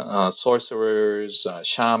Korea sorcerers,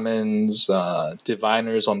 shamans,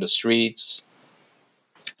 diviners on the streets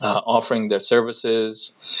offering their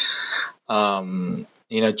services.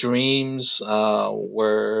 Dreams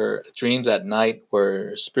at night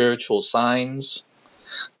were spiritual signs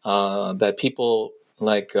that people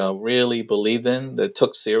really believed in, that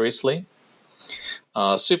took seriously.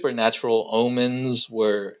 Supernatural omens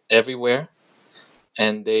were everywhere,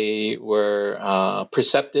 and they were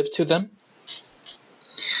perceptive to them.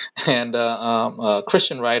 And a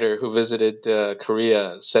Christian writer who visited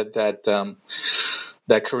Korea said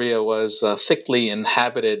that Korea was thickly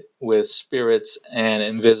inhabited with spirits and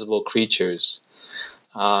invisible creatures,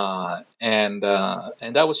 and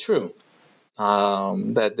that was true.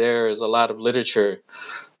 That there is a lot of literature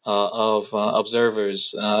of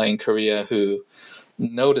observers in Korea who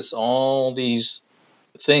notice all these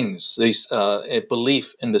things, a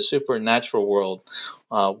belief in the supernatural world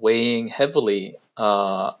weighing heavily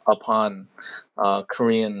upon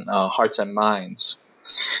Korean hearts and minds.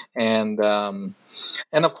 And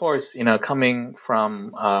of course, coming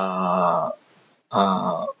from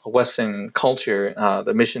Western culture,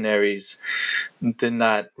 the missionaries did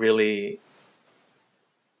not really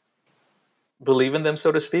believe in them,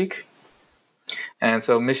 so to speak. And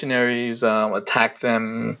so missionaries attacked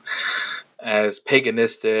them as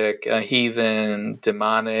paganistic, heathen,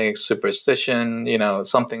 demonic, superstition,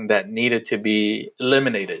 something that needed to be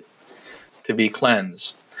eliminated, to be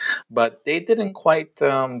cleansed. But they didn't quite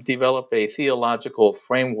develop a theological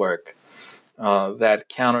framework that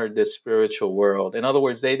countered this spiritual world. In other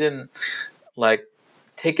words, they didn't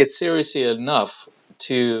take it seriously enough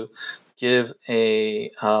to give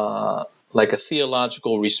a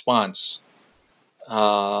theological response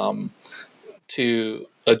to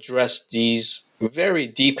address these very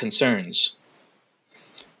deep concerns.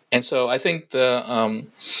 And so I think the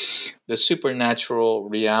supernatural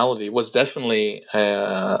reality was definitely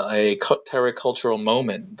a terracultural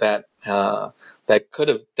moment that could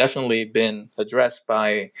have definitely been addressed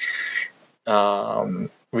by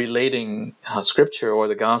relating scripture or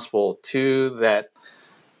the gospel to that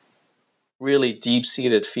really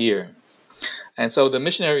deep-seated fear. And so the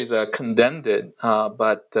missionaries condemned it,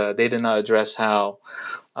 but they did not address how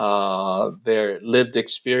their lived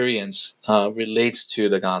experience relates to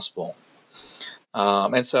the gospel.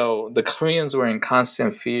 And so the Koreans were in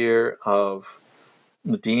constant fear of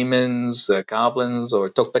demons, goblins, or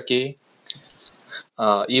tteokbokki,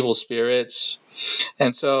 evil spirits.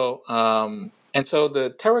 And so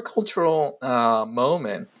the terracultural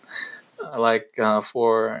moment,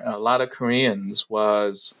 for a lot of Koreans,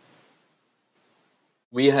 was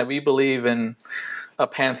we believe in a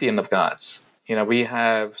pantheon of gods. We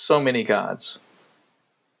have so many gods.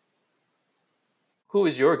 Who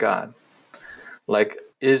is your God?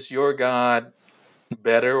 Is your God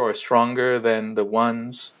better or stronger than the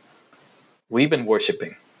ones we've been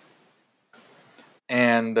worshiping?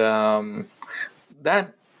 And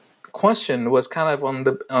that question was kind of on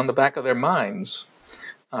the back of their minds,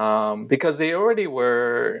 because they already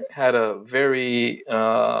had a very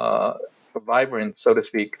vibrant, so to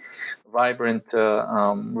speak,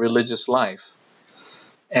 religious life.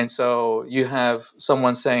 And so you have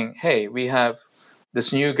someone saying, hey, we have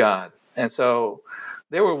this new God. And so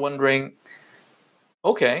they were wondering,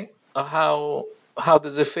 okay, how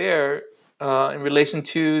does it fare in relation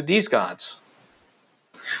to these gods?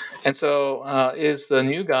 And so is the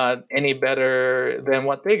new God any better than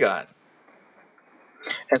what they got?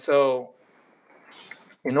 And so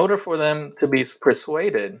in order for them to be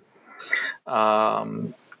persuaded,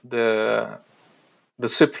 the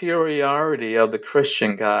superiority of the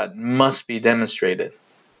Christian God must be demonstrated,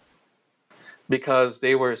 because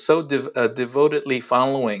they were so devotedly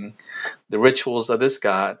following the rituals of this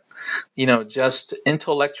God. Just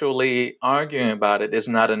intellectually arguing about it is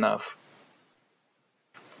not enough.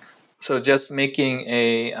 So just making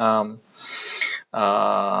a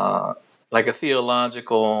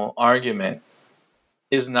theological argument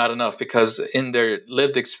is not enough, because in their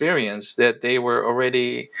lived experience that they were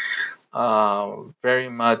already very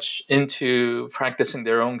much into practicing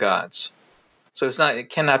their own gods. So it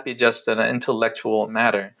cannot be just an intellectual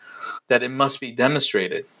matter, that it must be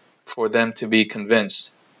demonstrated for them to be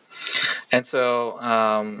convinced. And so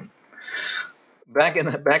back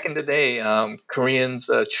in the day, Koreans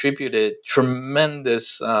attributed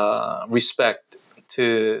tremendous respect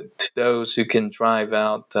to those who can drive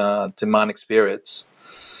out demonic spirits,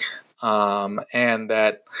 and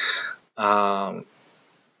that um,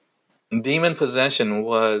 demon possession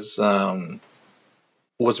was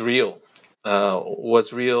real,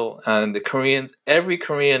 and the Koreans, every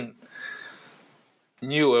Korean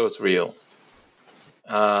knew it was real.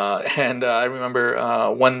 And I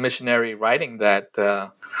remember one missionary writing that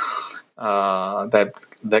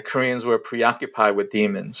Koreans were preoccupied with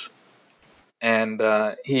demons, and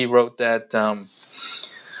he wrote uh,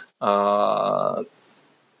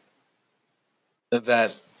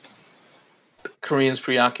 that Koreans'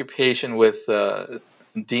 preoccupation with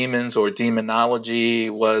demons or demonology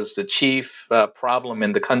was the chief problem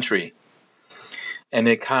in the country, and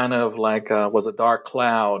it kind of like was a dark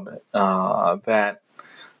cloud that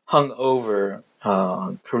hung over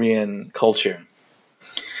Korean culture.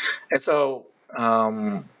 And so,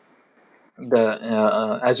 as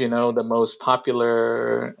you know, the most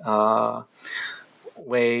popular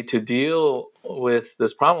way to deal with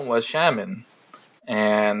this problem was shaman,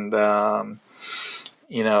 and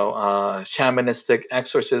shamanistic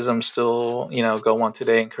exorcisms still go on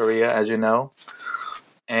today in Korea, as you know.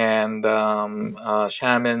 And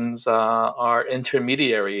shamans are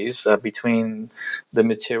intermediaries between the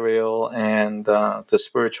material and the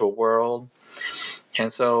spiritual world.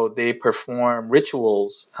 And so they perform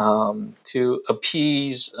rituals to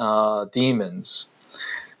appease demons.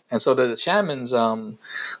 And so the shamans,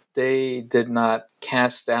 they did not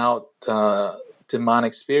cast out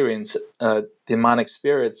demonic spirits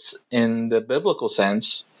in the biblical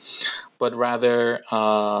sense, but rather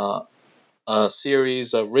a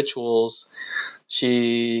series of rituals.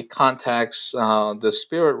 She contacts the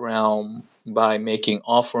spirit realm by making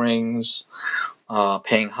offerings,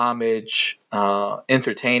 paying homage,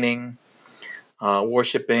 entertaining,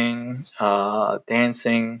 worshiping,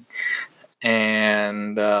 dancing,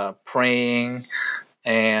 and praying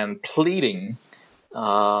and pleading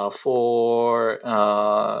for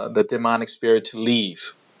the demonic spirit to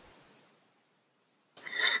leave.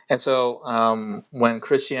 And so when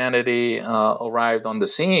Christianity arrived on the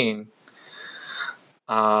scene,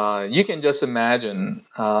 you can just imagine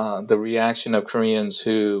the reaction of Koreans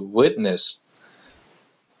who witnessed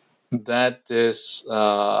that this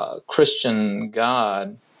Christian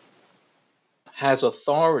God has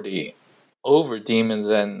authority over demons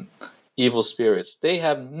and evil spirits. They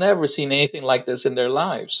have never seen anything like this in their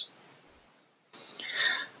lives.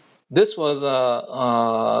 This was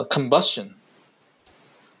a combustion.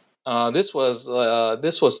 This was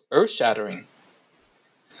earth-shattering.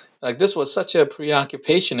 Like, this was such a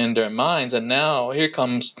preoccupation in their minds, and now here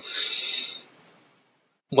comes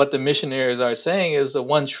what the missionaries are saying is the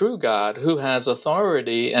one true God who has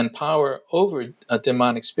authority and power over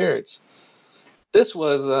demonic spirits. This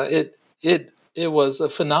was it was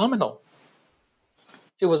phenomenal.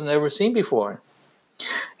 It was never seen before,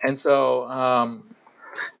 and so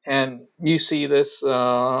and you see this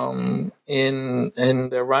in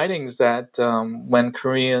their writings that when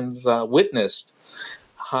Koreans witnessed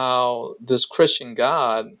how this Christian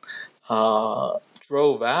God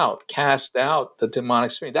cast out the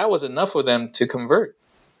demonic spirit, that was enough for them to convert.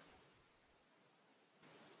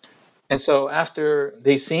 And so after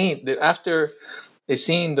they seen the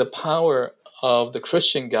power of the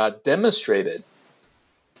Christian God demonstrated,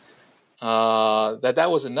 that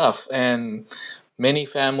was enough, and many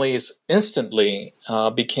families instantly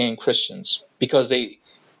became Christians because they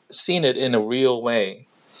seen it in a real way.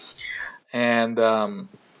 And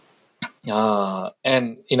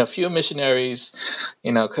few missionaries,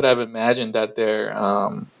 could have imagined that their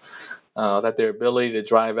ability to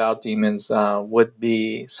drive out demons would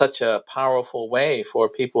be such a powerful way for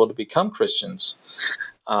people to become Christians.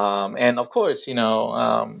 And of course,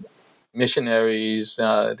 missionaries,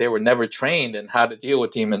 they were never trained in how to deal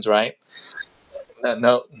with demons, right?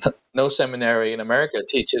 No, no seminary in America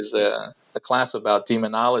teaches a class about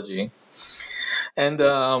demonology. And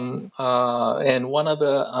one of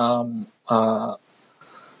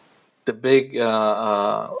the big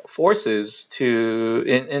forces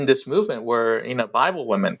in this movement were Bible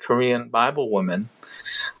women, Korean Bible women,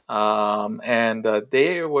 and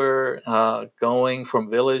they were going from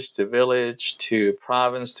village to village to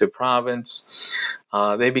province.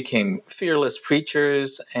 They became fearless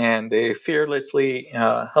preachers, and they fearlessly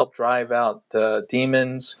helped drive out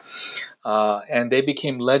demons, and they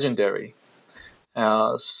became legendary.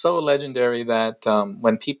 So legendary that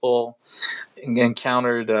when people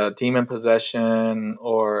encountered demon possession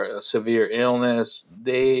or a severe illness,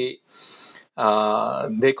 they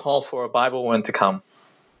they called for a Bible woman to come,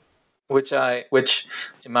 which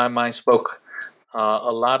in my mind spoke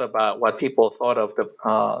a lot about what people thought of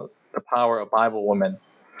the power of Bible women.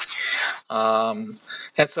 Um,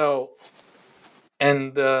 and so,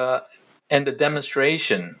 and the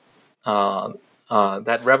demonstration,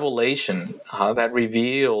 that revelation that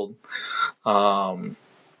revealed um,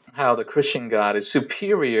 how the Christian God is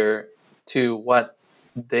superior to what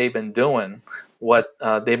they've been doing, what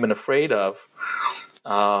they've been afraid of,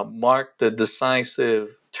 marked the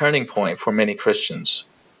decisive turning point for many Christians.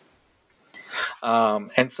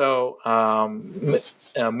 And so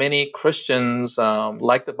many Christians,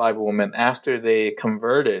 like the Bible woman, after they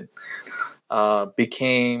converted,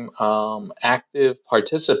 became active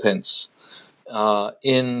participants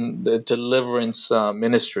in the deliverance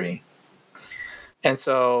ministry. And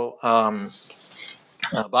so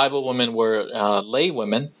Bible women were lay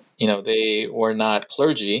women. They were not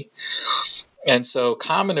clergy. And so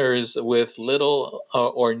commoners with little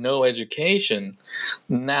or no education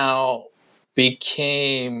now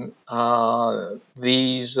became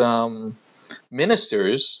these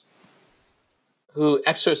ministers who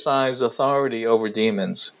exercise authority over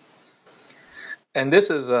demons. And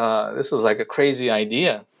this is like a crazy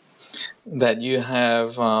idea that you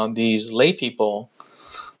have these lay people,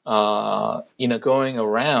 going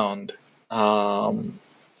around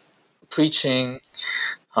preaching,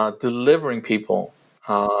 delivering people,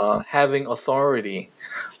 having authority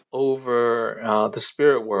over the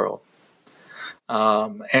spirit world.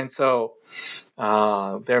 And so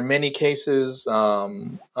there are many cases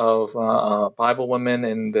of Bible women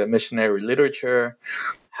in the missionary literature,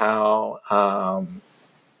 how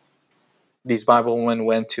these Bible women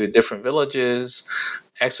went to different villages,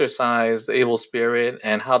 exorcised the evil spirit,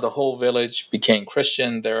 and how the whole village became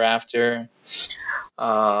Christian thereafter,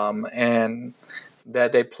 and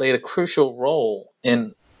that they played a crucial role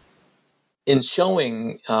in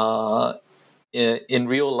showing in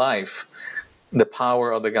real life the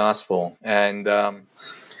power of the gospel, and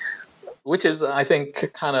which is, I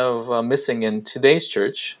think, kind of missing in today's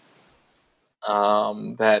church,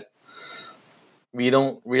 that we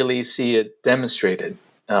don't really see it demonstrated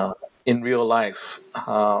in real life,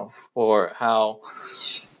 for how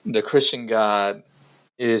the Christian God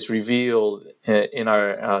is revealed in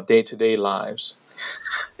our day-to-day lives.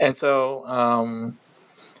 And so,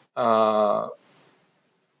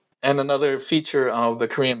 and another feature of the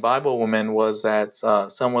Korean Bible women was that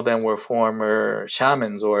some of them were former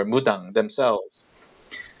shamans or mudang themselves,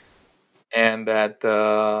 and that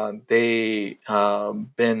they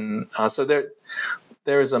been so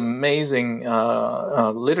there is amazing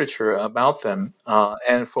literature about them.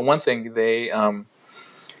 And for one thing, they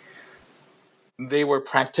were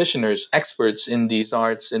practitioners, experts in these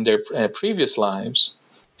arts in their previous lives.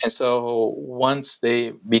 And so once they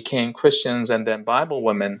became Christians and then Bible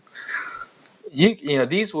women,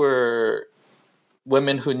 these were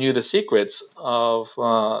women who knew the secrets of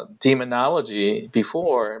demonology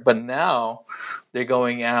before, but now they're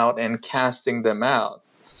going out and casting them out.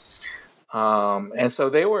 And so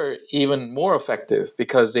they were even more effective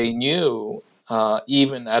because they knew,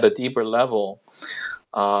 even at a deeper level,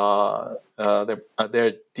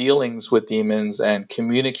 their dealings with demons and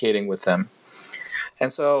communicating with them.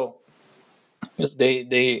 And so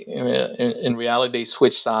in reality, they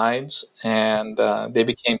switched sides, and they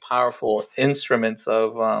became powerful instruments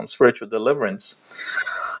of spiritual deliverance.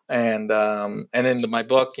 And in my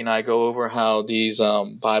book, I go over how these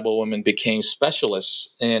Bible women became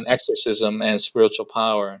specialists in exorcism and spiritual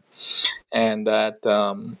power, and that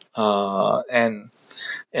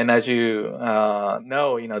and as you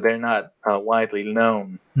know, they're not widely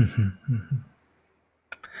known.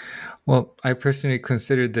 Well, I personally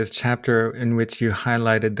considered this chapter in which you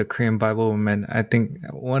highlighted the Korean Bible woman, I think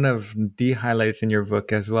one of the highlights in your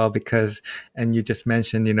book as well, because, and you just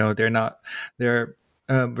mentioned, they're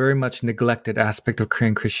very much neglected aspect of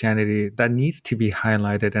Korean Christianity that needs to be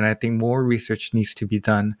highlighted. And I think more research needs to be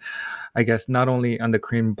done, I guess, not only on the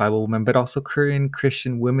Korean Bible women, but also Korean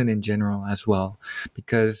Christian women in general as well.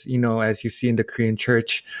 Because, as you see in the Korean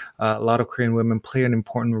church, a lot of Korean women play an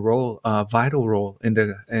important role, vital role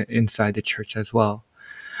inside the church as well.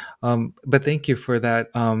 But thank you for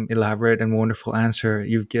that elaborate and wonderful answer.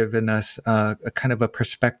 You've given us a kind of a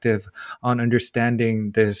perspective on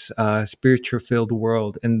understanding this spiritual-filled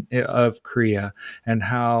world of Korea, and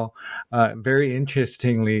how, very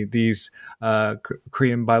interestingly, these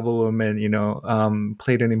Korean Bible women,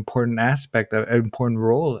 played an important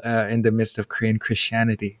role in the midst of Korean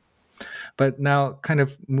Christianity. But now, kind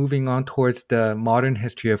of moving on towards the modern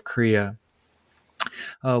history of Korea.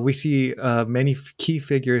 We see many key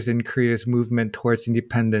figures in Korea's movement towards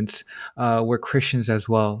independence were Christians as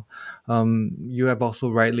well. You have also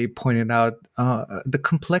rightly pointed out the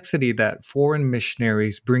complexity that foreign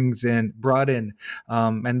missionaries brought in,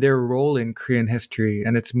 and their role in Korean history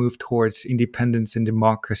and its move towards independence and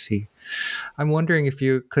democracy. I'm wondering if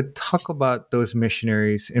you could talk about those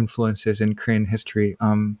missionaries' influences in Korean history.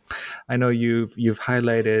 I know you've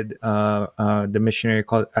highlighted the missionary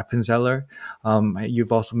called Appenzeller.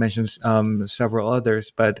 You've also mentioned several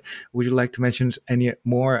others, but would you like to mention any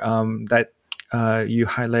more that you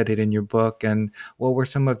highlighted in your book, and what were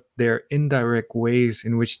some of their indirect ways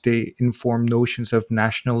in which they inform notions of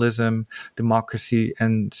nationalism, democracy,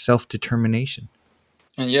 and self-determination?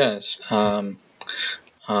 And yes,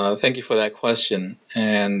 thank you for that question.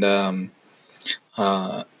 And uh,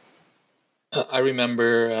 I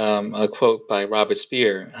remember a quote by Robert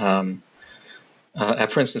Speer. At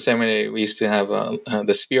Princeton Seminary, we used to have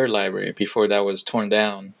the Speer Library before that was torn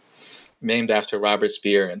down, named after Robert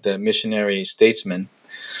Speer, the missionary statesman.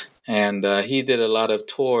 And he did a lot of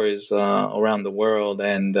tours around the world.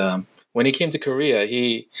 And when he came to Korea,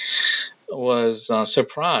 he was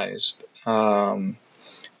surprised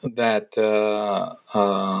that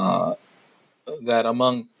that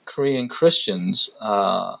among Korean Christians,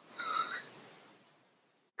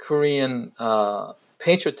 Korean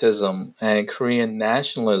patriotism and Korean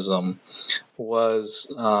nationalism was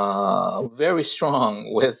very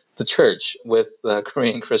strong with the church, with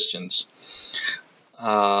Korean Christians.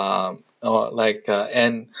 And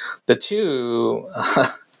the two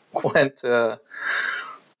went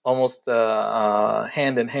almost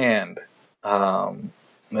hand in hand,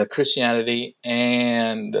 Christianity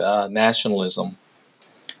and nationalism.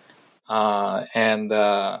 And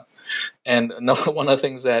no, one of the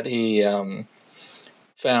things that he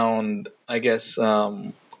found, I guess,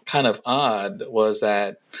 kind of odd was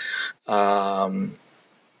that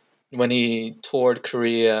when he toured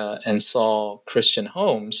Korea and saw Christian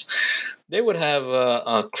homes, they would have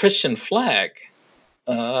a Christian flag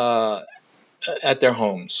uh, at their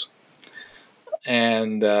homes.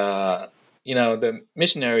 And, the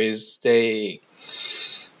missionaries, they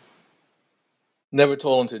never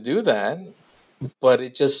told him to do that, but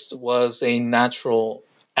it just was a natural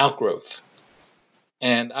outgrowth.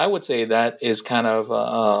 And I would say that is kind of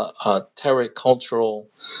a cultural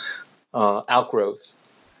outgrowth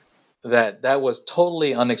that was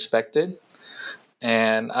totally unexpected.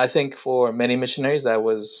 And I think for many missionaries, that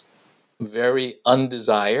was very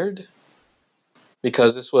undesired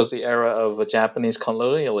because this was the era of Japanese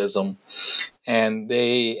colonialism. And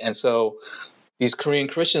so these Korean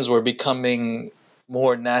Christians were becoming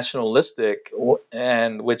more nationalistic,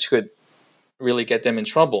 and which could really get them in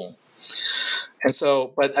trouble. And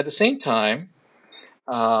so, but at the same time,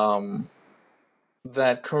 um,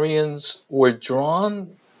 that Koreans were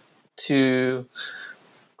drawn to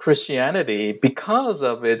Christianity because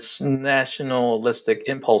of its nationalistic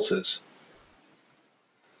impulses.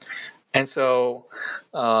 And so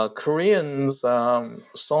Koreans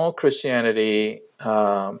saw Christianity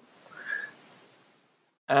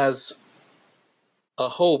as a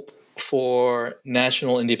hope for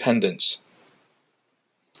national independence.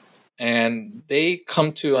 And they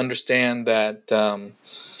come to understand that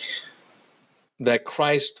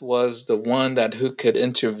Christ was the one who could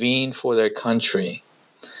intervene for their country.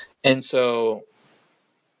 And so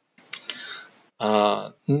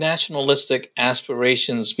nationalistic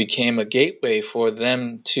aspirations became a gateway for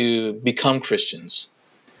them to become Christians,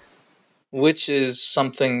 which is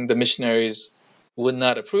something the missionaries would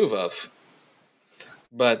not approve of.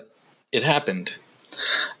 But it happened.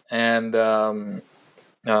 And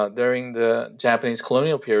during the Japanese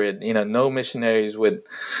colonial period, no missionaries would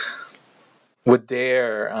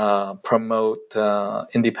dare promote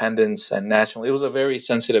independence and national. It was a very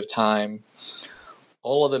sensitive time.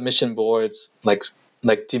 All of the mission boards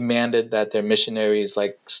demanded that their missionaries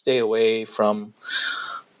stay away from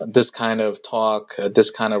this kind of talk, this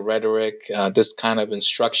kind of rhetoric, this kind of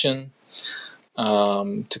instruction,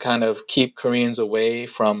 to kind of keep Koreans away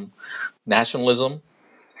from nationalism.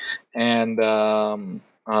 And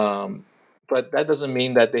but that doesn't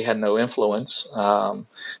mean that they had no influence.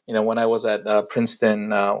 When I was at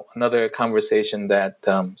Princeton, another conversation that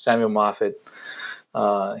Samuel Moffett,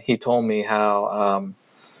 he told me how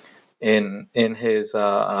in his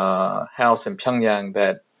house in Pyongyang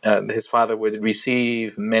that his father would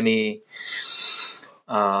receive many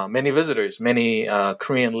visitors, many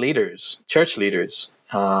Korean leaders, church leaders.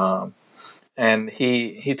 And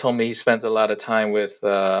he told me he spent a lot of time with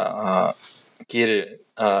Gil.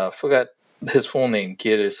 Forgot his full name.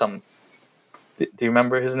 Gil is some. Do you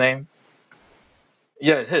remember his name?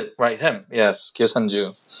 Yeah, him. Yes,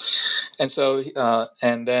 Kyosanju. And so,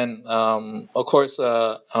 and then, of course,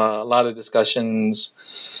 a lot of discussions.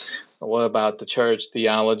 What about the church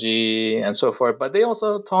theology and so forth? But they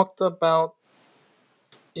also talked about,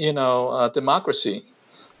 democracy,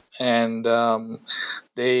 and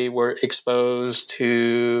they were exposed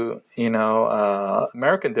to,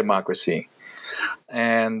 American democracy,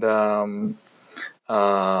 and uh,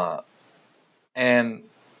 and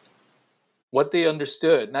what they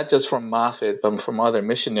understood, not just from Moffat but from other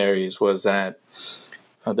missionaries, was that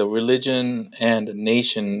the religion and the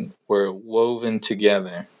nation were woven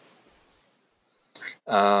together.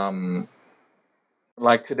 Um,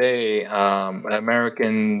 like today,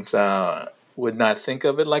 Americans would not think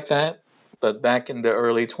of it like that, but back in the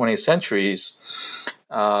early 20th centuries,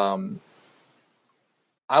 um,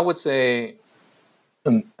 I would say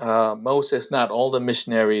most, if not all, the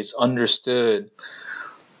missionaries understood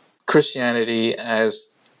Christianity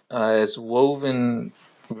as woven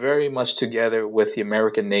very much together with the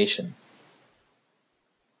American nation,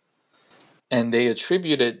 and they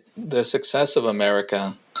attributed the success of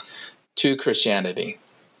America to Christianity.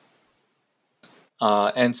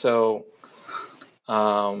 And so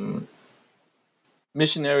um,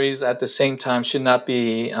 missionaries at the same time should not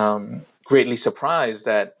be greatly surprised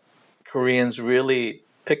that Koreans really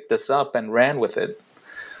picked this up and ran with it,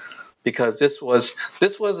 because this was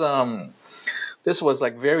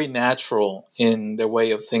like very natural in their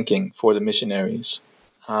way of thinking for the missionaries,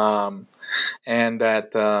 and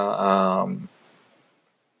that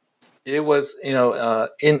it was,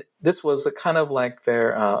 in this was a kind of like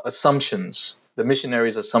their assumptions, the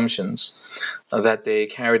missionaries' assumptions that they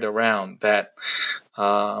carried around, that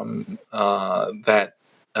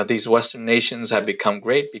these Western nations have become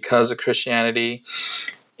great because of Christianity.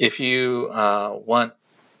 If you want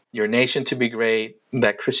your nation to be great,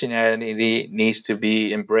 that Christianity needs to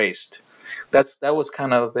be embraced. That was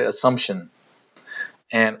kind of the assumption,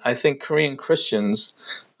 and I think Korean Christians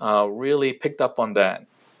really picked up on that.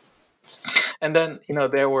 And then,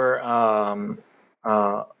 there were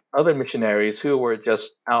other missionaries who were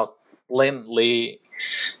just out blatantly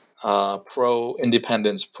pro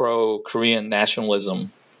independence, pro Korean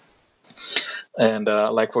nationalism. And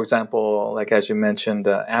like, for example, like as you mentioned,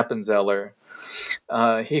 Appenzeller,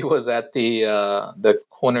 he was at the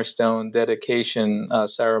cornerstone dedication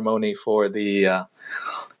ceremony for the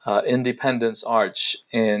Independence Arch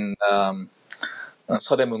in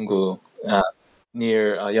Sodaemungu,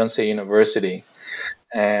 near Yonsei University.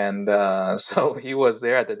 And so he was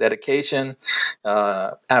there at the dedication.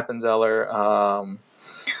 Appenzeller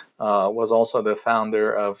was also the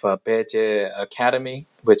founder of Beje Academy,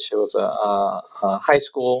 which was a high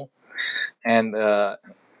school. And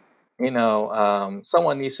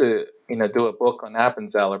someone needs to do a book on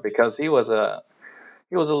Appenzeller, because he was a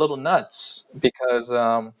little nuts, because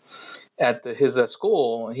at his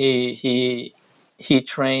school he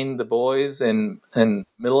trained the boys in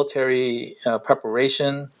military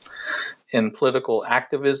preparation, in political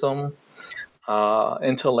activism,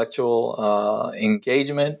 intellectual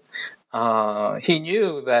engagement. He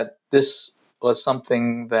knew that this was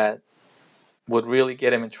something that would really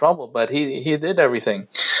get him in trouble, but he did everything.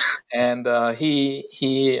 And I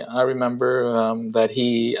remember that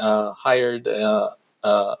he hired a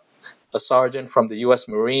sergeant from the U.S.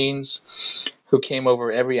 Marines who came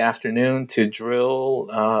over every afternoon to drill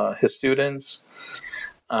his students.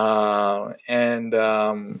 And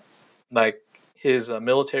like his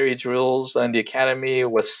military drills in the academy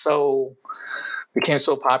became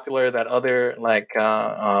so popular that other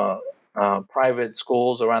private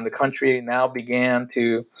schools around the country now began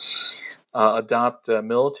to adopt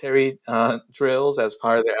military drills as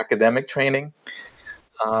part of their academic training.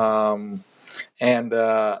 Um, and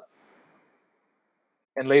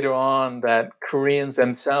and later on, that Koreans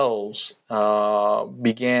themselves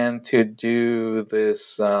began to do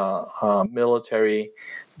this military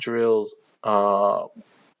drills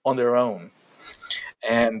on their own,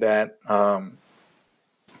 and that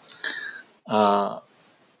uh,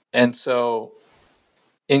 and so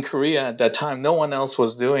in Korea at that time, no one else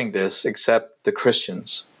was doing this except the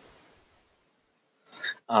Christians.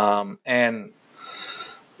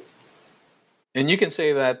 And you can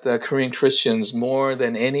say that the Korean Christians, more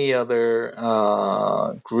than any other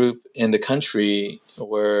group in the country,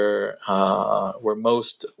 were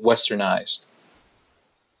most westernized,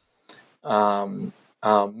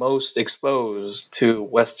 most exposed to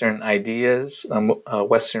Western ideas,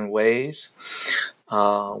 Western ways,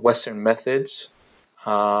 Western methods,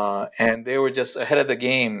 and they were just ahead of the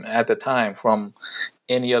game at the time from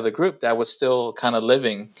any other group that was still kind of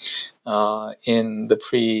living in the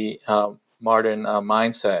modern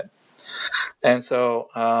mindset. And so,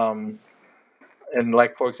 and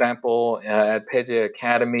like for example, at Peja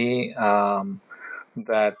Academy,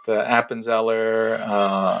 that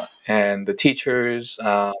Appenzeller and the teachers,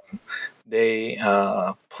 they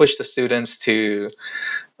push the students to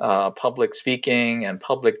public speaking and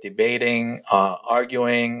public debating,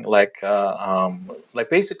 arguing, like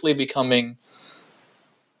basically becoming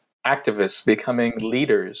activists, becoming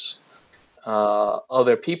leaders of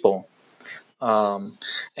their people. Um,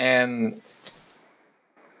 and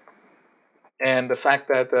and the fact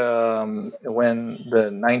that when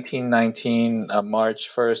the 1919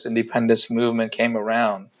 March 1st independence movement came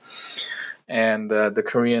around, and the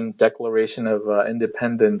Korean Declaration of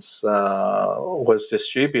Independence was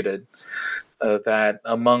distributed, that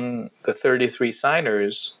among the 33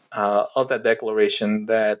 signers of that declaration,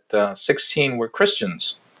 that 16 were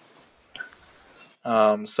Christians.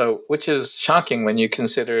 So, which is shocking when you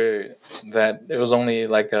consider that it was only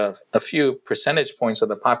like a few percentage points of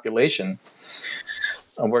the population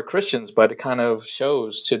were Christians, but it kind of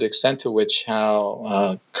shows to the extent to which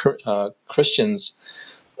how Christians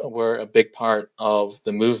were a big part of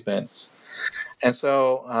the movement. And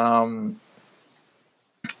so,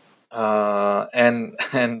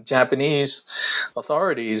 and Japanese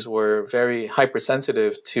authorities were very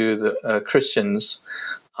hypersensitive to the Christians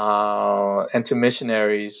and to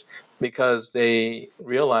missionaries, because they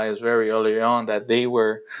realized very early on that they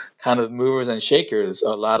were kind of movers and shakers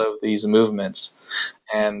a lot of these movements.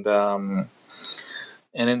 And and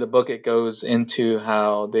in the book it goes into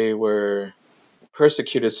how they were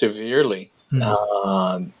persecuted severely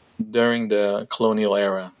during the colonial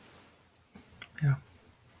era. Yeah.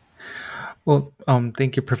 Well,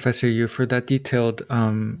 thank you, Professor Yu, for that detailed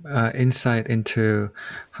insight into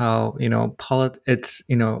how it's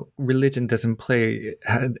religion doesn't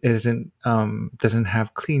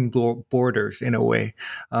have clean borders in a way,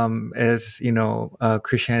 as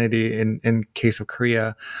Christianity in case of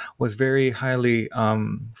Korea was very highly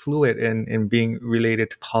fluid in being related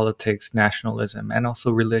to politics, nationalism, and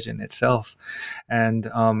also religion itself, and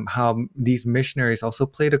how these missionaries also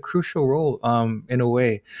played a crucial role in a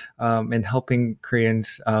way in helping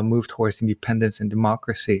Koreans move towards independence and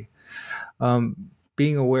democracy.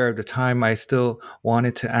 Being aware of the time, I still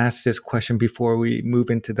wanted to ask this question before we move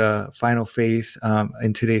into the final phase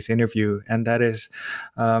in today's interview, and that is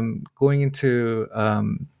going into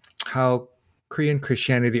how Korean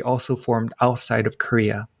Christianity also formed outside of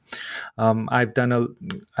Korea. I've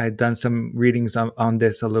done some readings on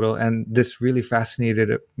this a little, and this really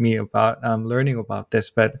fascinated me about learning about this.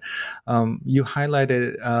 But you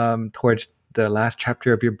highlighted towards the last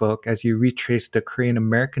chapter of your book as you retrace the Korean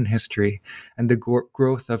American history and the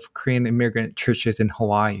growth of Korean immigrant churches in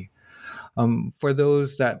Hawaii. For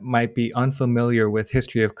those that might be unfamiliar with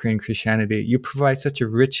history of Korean Christianity, you provide such a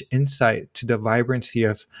rich insight to the vibrancy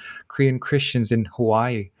of Korean Christians in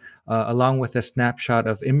Hawaii, along with a snapshot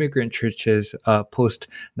of immigrant churches post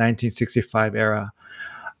 1965 era.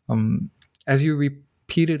 As you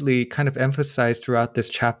repeatedly kind of emphasized throughout this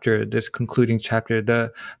chapter, this concluding chapter,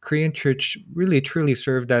 the Korean church really truly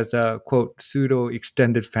served as a, quote, pseudo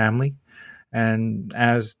extended family and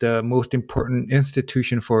as the most important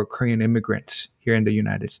institution for Korean immigrants here in the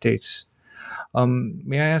United States.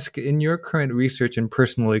 May I ask, in your current research and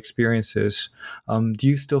personal experiences, do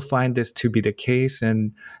you still find this to be the case?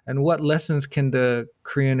 And what lessons can the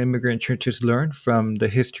Korean immigrant churches learn from the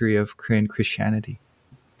history of Korean Christianity?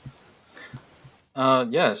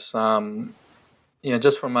 Yes.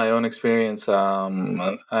 Just from my own experience,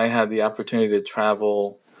 I had the opportunity to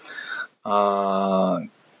travel,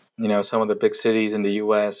 some of the big cities in the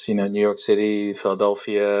U.S., New York City,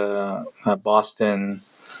 Philadelphia, Boston,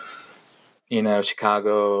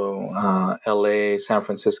 Chicago, L.A., San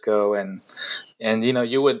Francisco, and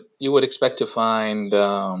you would expect to find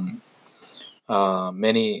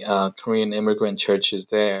many Korean immigrant churches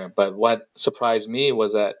there. But what surprised me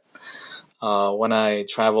was that when I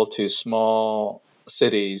traveled to small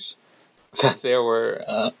cities, that there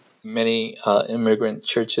were many immigrant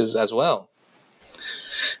churches as well.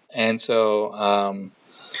 And so,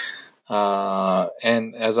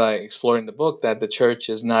 and as I explore in the book, that the church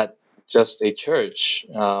is not just a church,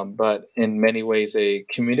 but in many ways a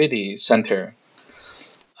community center.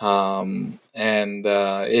 And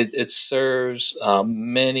it serves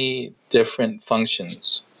many different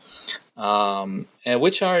functions, and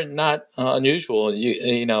which are not unusual.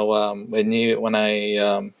 When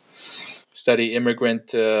I study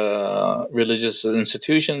immigrant religious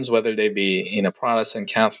institutions, whether they be Protestant,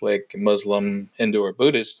 Catholic, Muslim, Hindu, or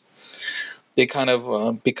Buddhist, they kind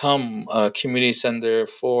of become a community center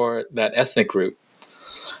for that ethnic group.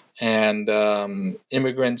 and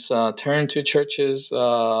immigrants turn to churches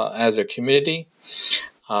as a community.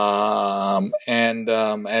 And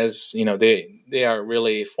as you know, they are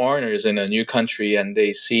really foreigners in a new country, and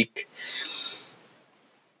they seek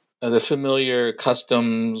the familiar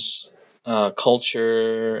customs,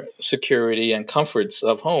 culture, security, and comforts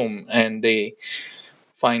of home, and they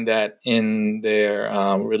find that in their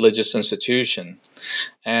religious institution.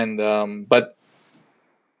 And but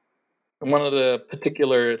one of the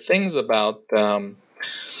particular things about the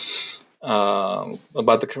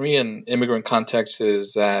Korean immigrant context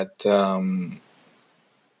is that the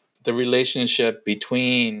relationship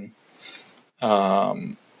between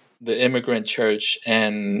um, the immigrant church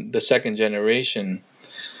and the second generation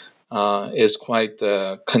is quite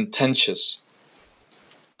contentious.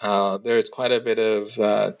 There's quite a bit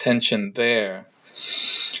of tension there.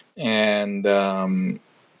 And,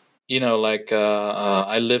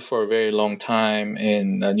 I lived for a very long time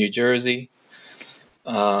in New Jersey.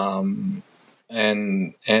 And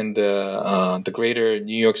the greater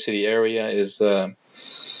New York City area is the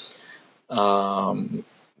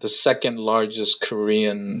second largest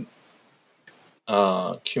Korean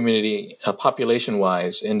community,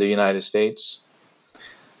 population-wise, in the United States.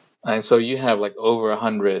 And so you have like over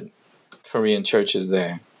 100 Korean churches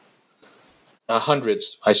there.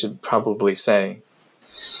 Hundreds, I should probably say.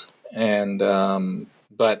 And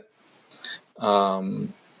but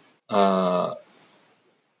um, uh,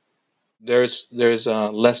 there's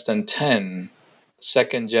less than 10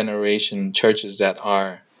 second generation churches that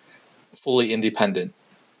are fully independent.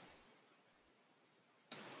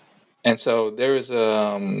 And so there is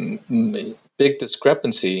a big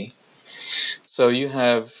discrepancy. So you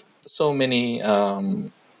have so many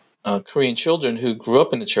Korean children who grew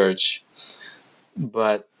up in the church,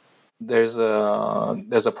 but there's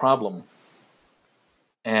a problem,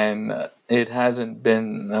 and it hasn't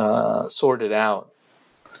been sorted out.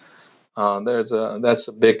 That's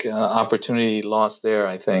a big opportunity lost there,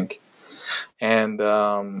 I think. And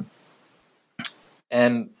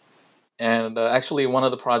and actually, one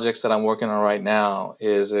of the projects that I'm working on right now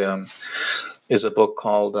is a book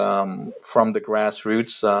called "From the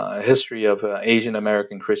Grassroots: A History of Asian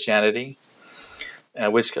American Christianity,"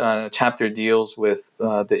 which chapter deals with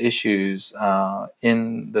the issues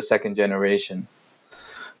in the second generation.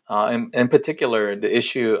 In particular, the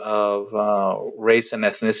issue of race and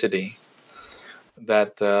ethnicity,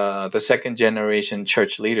 that the second generation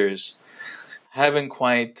church leaders haven't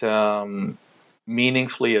quite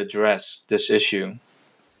meaningfully addressed this issue.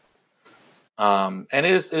 And it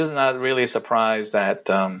is not really a surprise that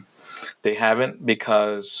they haven't,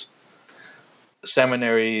 because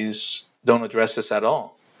seminaries don't address this at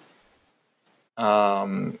all.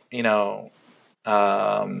 Um, you know,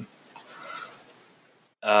 um,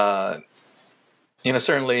 uh,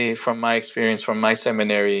 Certainly from my experience, from my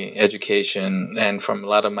seminary education, and from a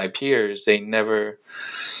lot of my peers, they never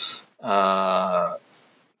uh,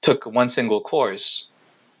 took one single course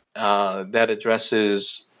that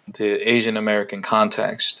addresses the Asian American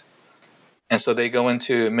context. And so they go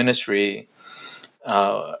into ministry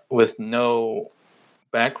with no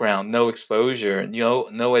background, no exposure,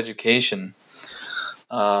 no education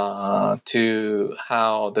to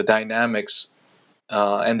how the dynamics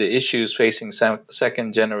and the issues facing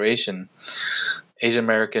second generation Asian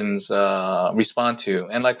Americans respond to.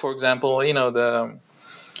 And like, for example,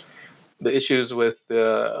 the issues with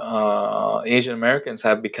the Asian Americans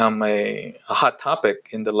have become a hot topic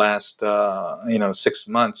in the last 6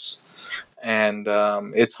 months. And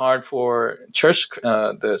it's hard for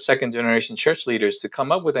the second generation church leaders to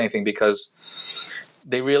come up with anything, because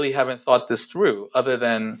they really haven't thought this through, other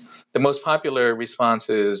than the most popular response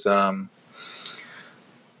is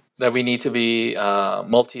that we need to be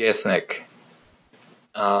multi-ethnic,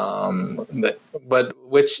 but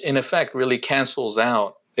which in effect really cancels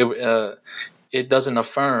out. It doesn't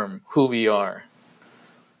affirm who we are.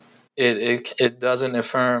 It doesn't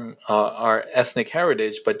affirm our ethnic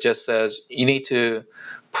heritage, but just says you need to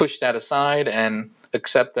push that aside and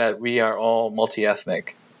accept that we are all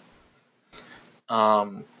multi-ethnic.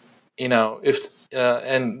 If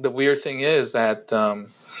and the weird thing is that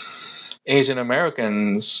Asian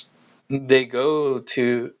Americans, they go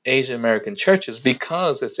to Asian American churches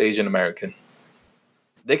because it's Asian American.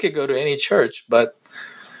 They could go to any church, but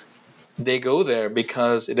they go there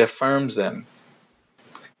because it affirms them.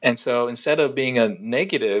 And so instead of being a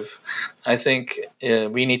negative, I think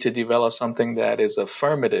we need to develop something that is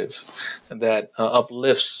affirmative, that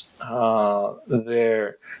uplifts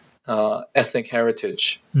their ethnic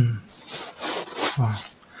heritage. Wow.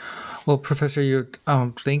 Well, Professor,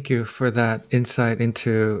 thank you for that insight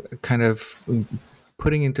into kind of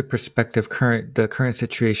putting into perspective the current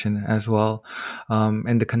situation as well,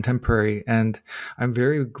 and the contemporary. And I'm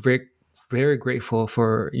very grateful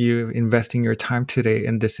for you investing your time today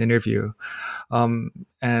in this interview.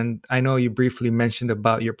 And I know you briefly mentioned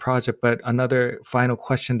about your project, but another final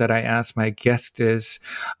question that I ask my guest is,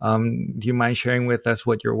 do you mind sharing with us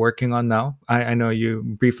what you're working on now? I know you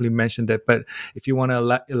briefly mentioned it, but if you want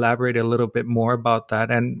to elaborate a little bit more about that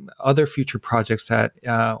and other future projects that,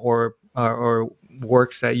 or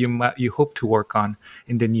works that you hope to work on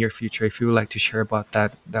in the near future, if you would like to share about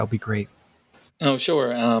that, that would be great. Oh,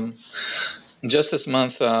 sure. Just this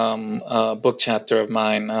month, a book chapter of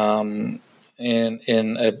mine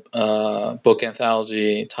in a book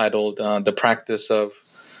anthology titled "The Practice of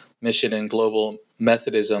Mission and Global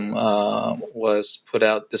Methodism" was put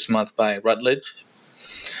out this month by Routledge,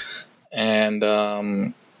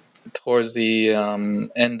 and towards the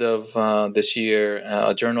end of this year,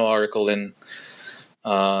 a journal article in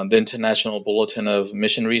the International Bulletin of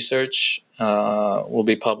Mission Research will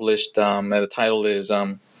be published, and the title is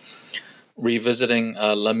Revisiting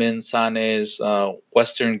Lamin Sane's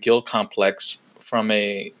Western Guild Complex from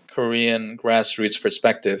a Korean Grassroots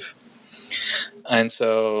Perspective. And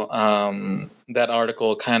so that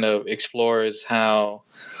article kind of explores how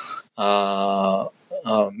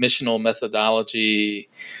missional methodology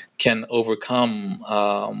can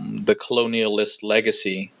overcome the colonialist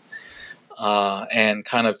legacy and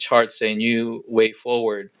kind of charts a new way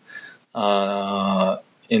forward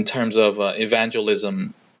in terms of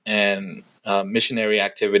evangelism and missionary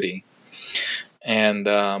activity. And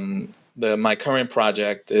my current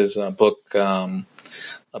project is a book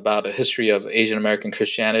about a history of Asian American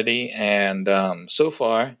Christianity, and so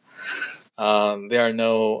far there are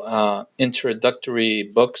no introductory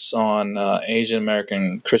books on Asian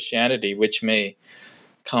American Christianity, which may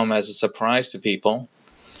come as a surprise to people.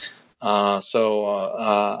 So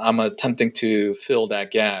I'm attempting to fill that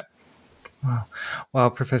gap. Wow,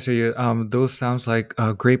 Professor, those sounds like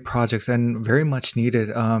great projects and very much needed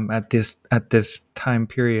at this time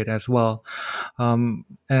period as well.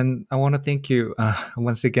 And I want to thank you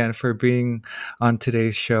once again for being on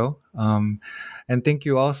today's show. And thank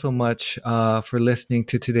you all so much for listening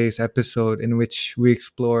to today's episode, in which we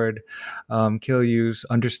explored Kyu's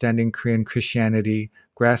Understanding Korean Christianity,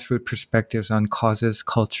 Grassroots Perspectives on Causes,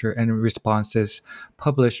 Culture, and Responses,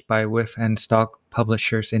 published by Wipf and Stock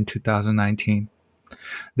Publishers in 2019.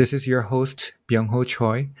 This is your host, Byung-Ho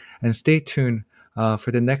Choi, and stay tuned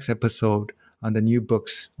for the next episode on the new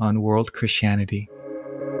books on world Christianity.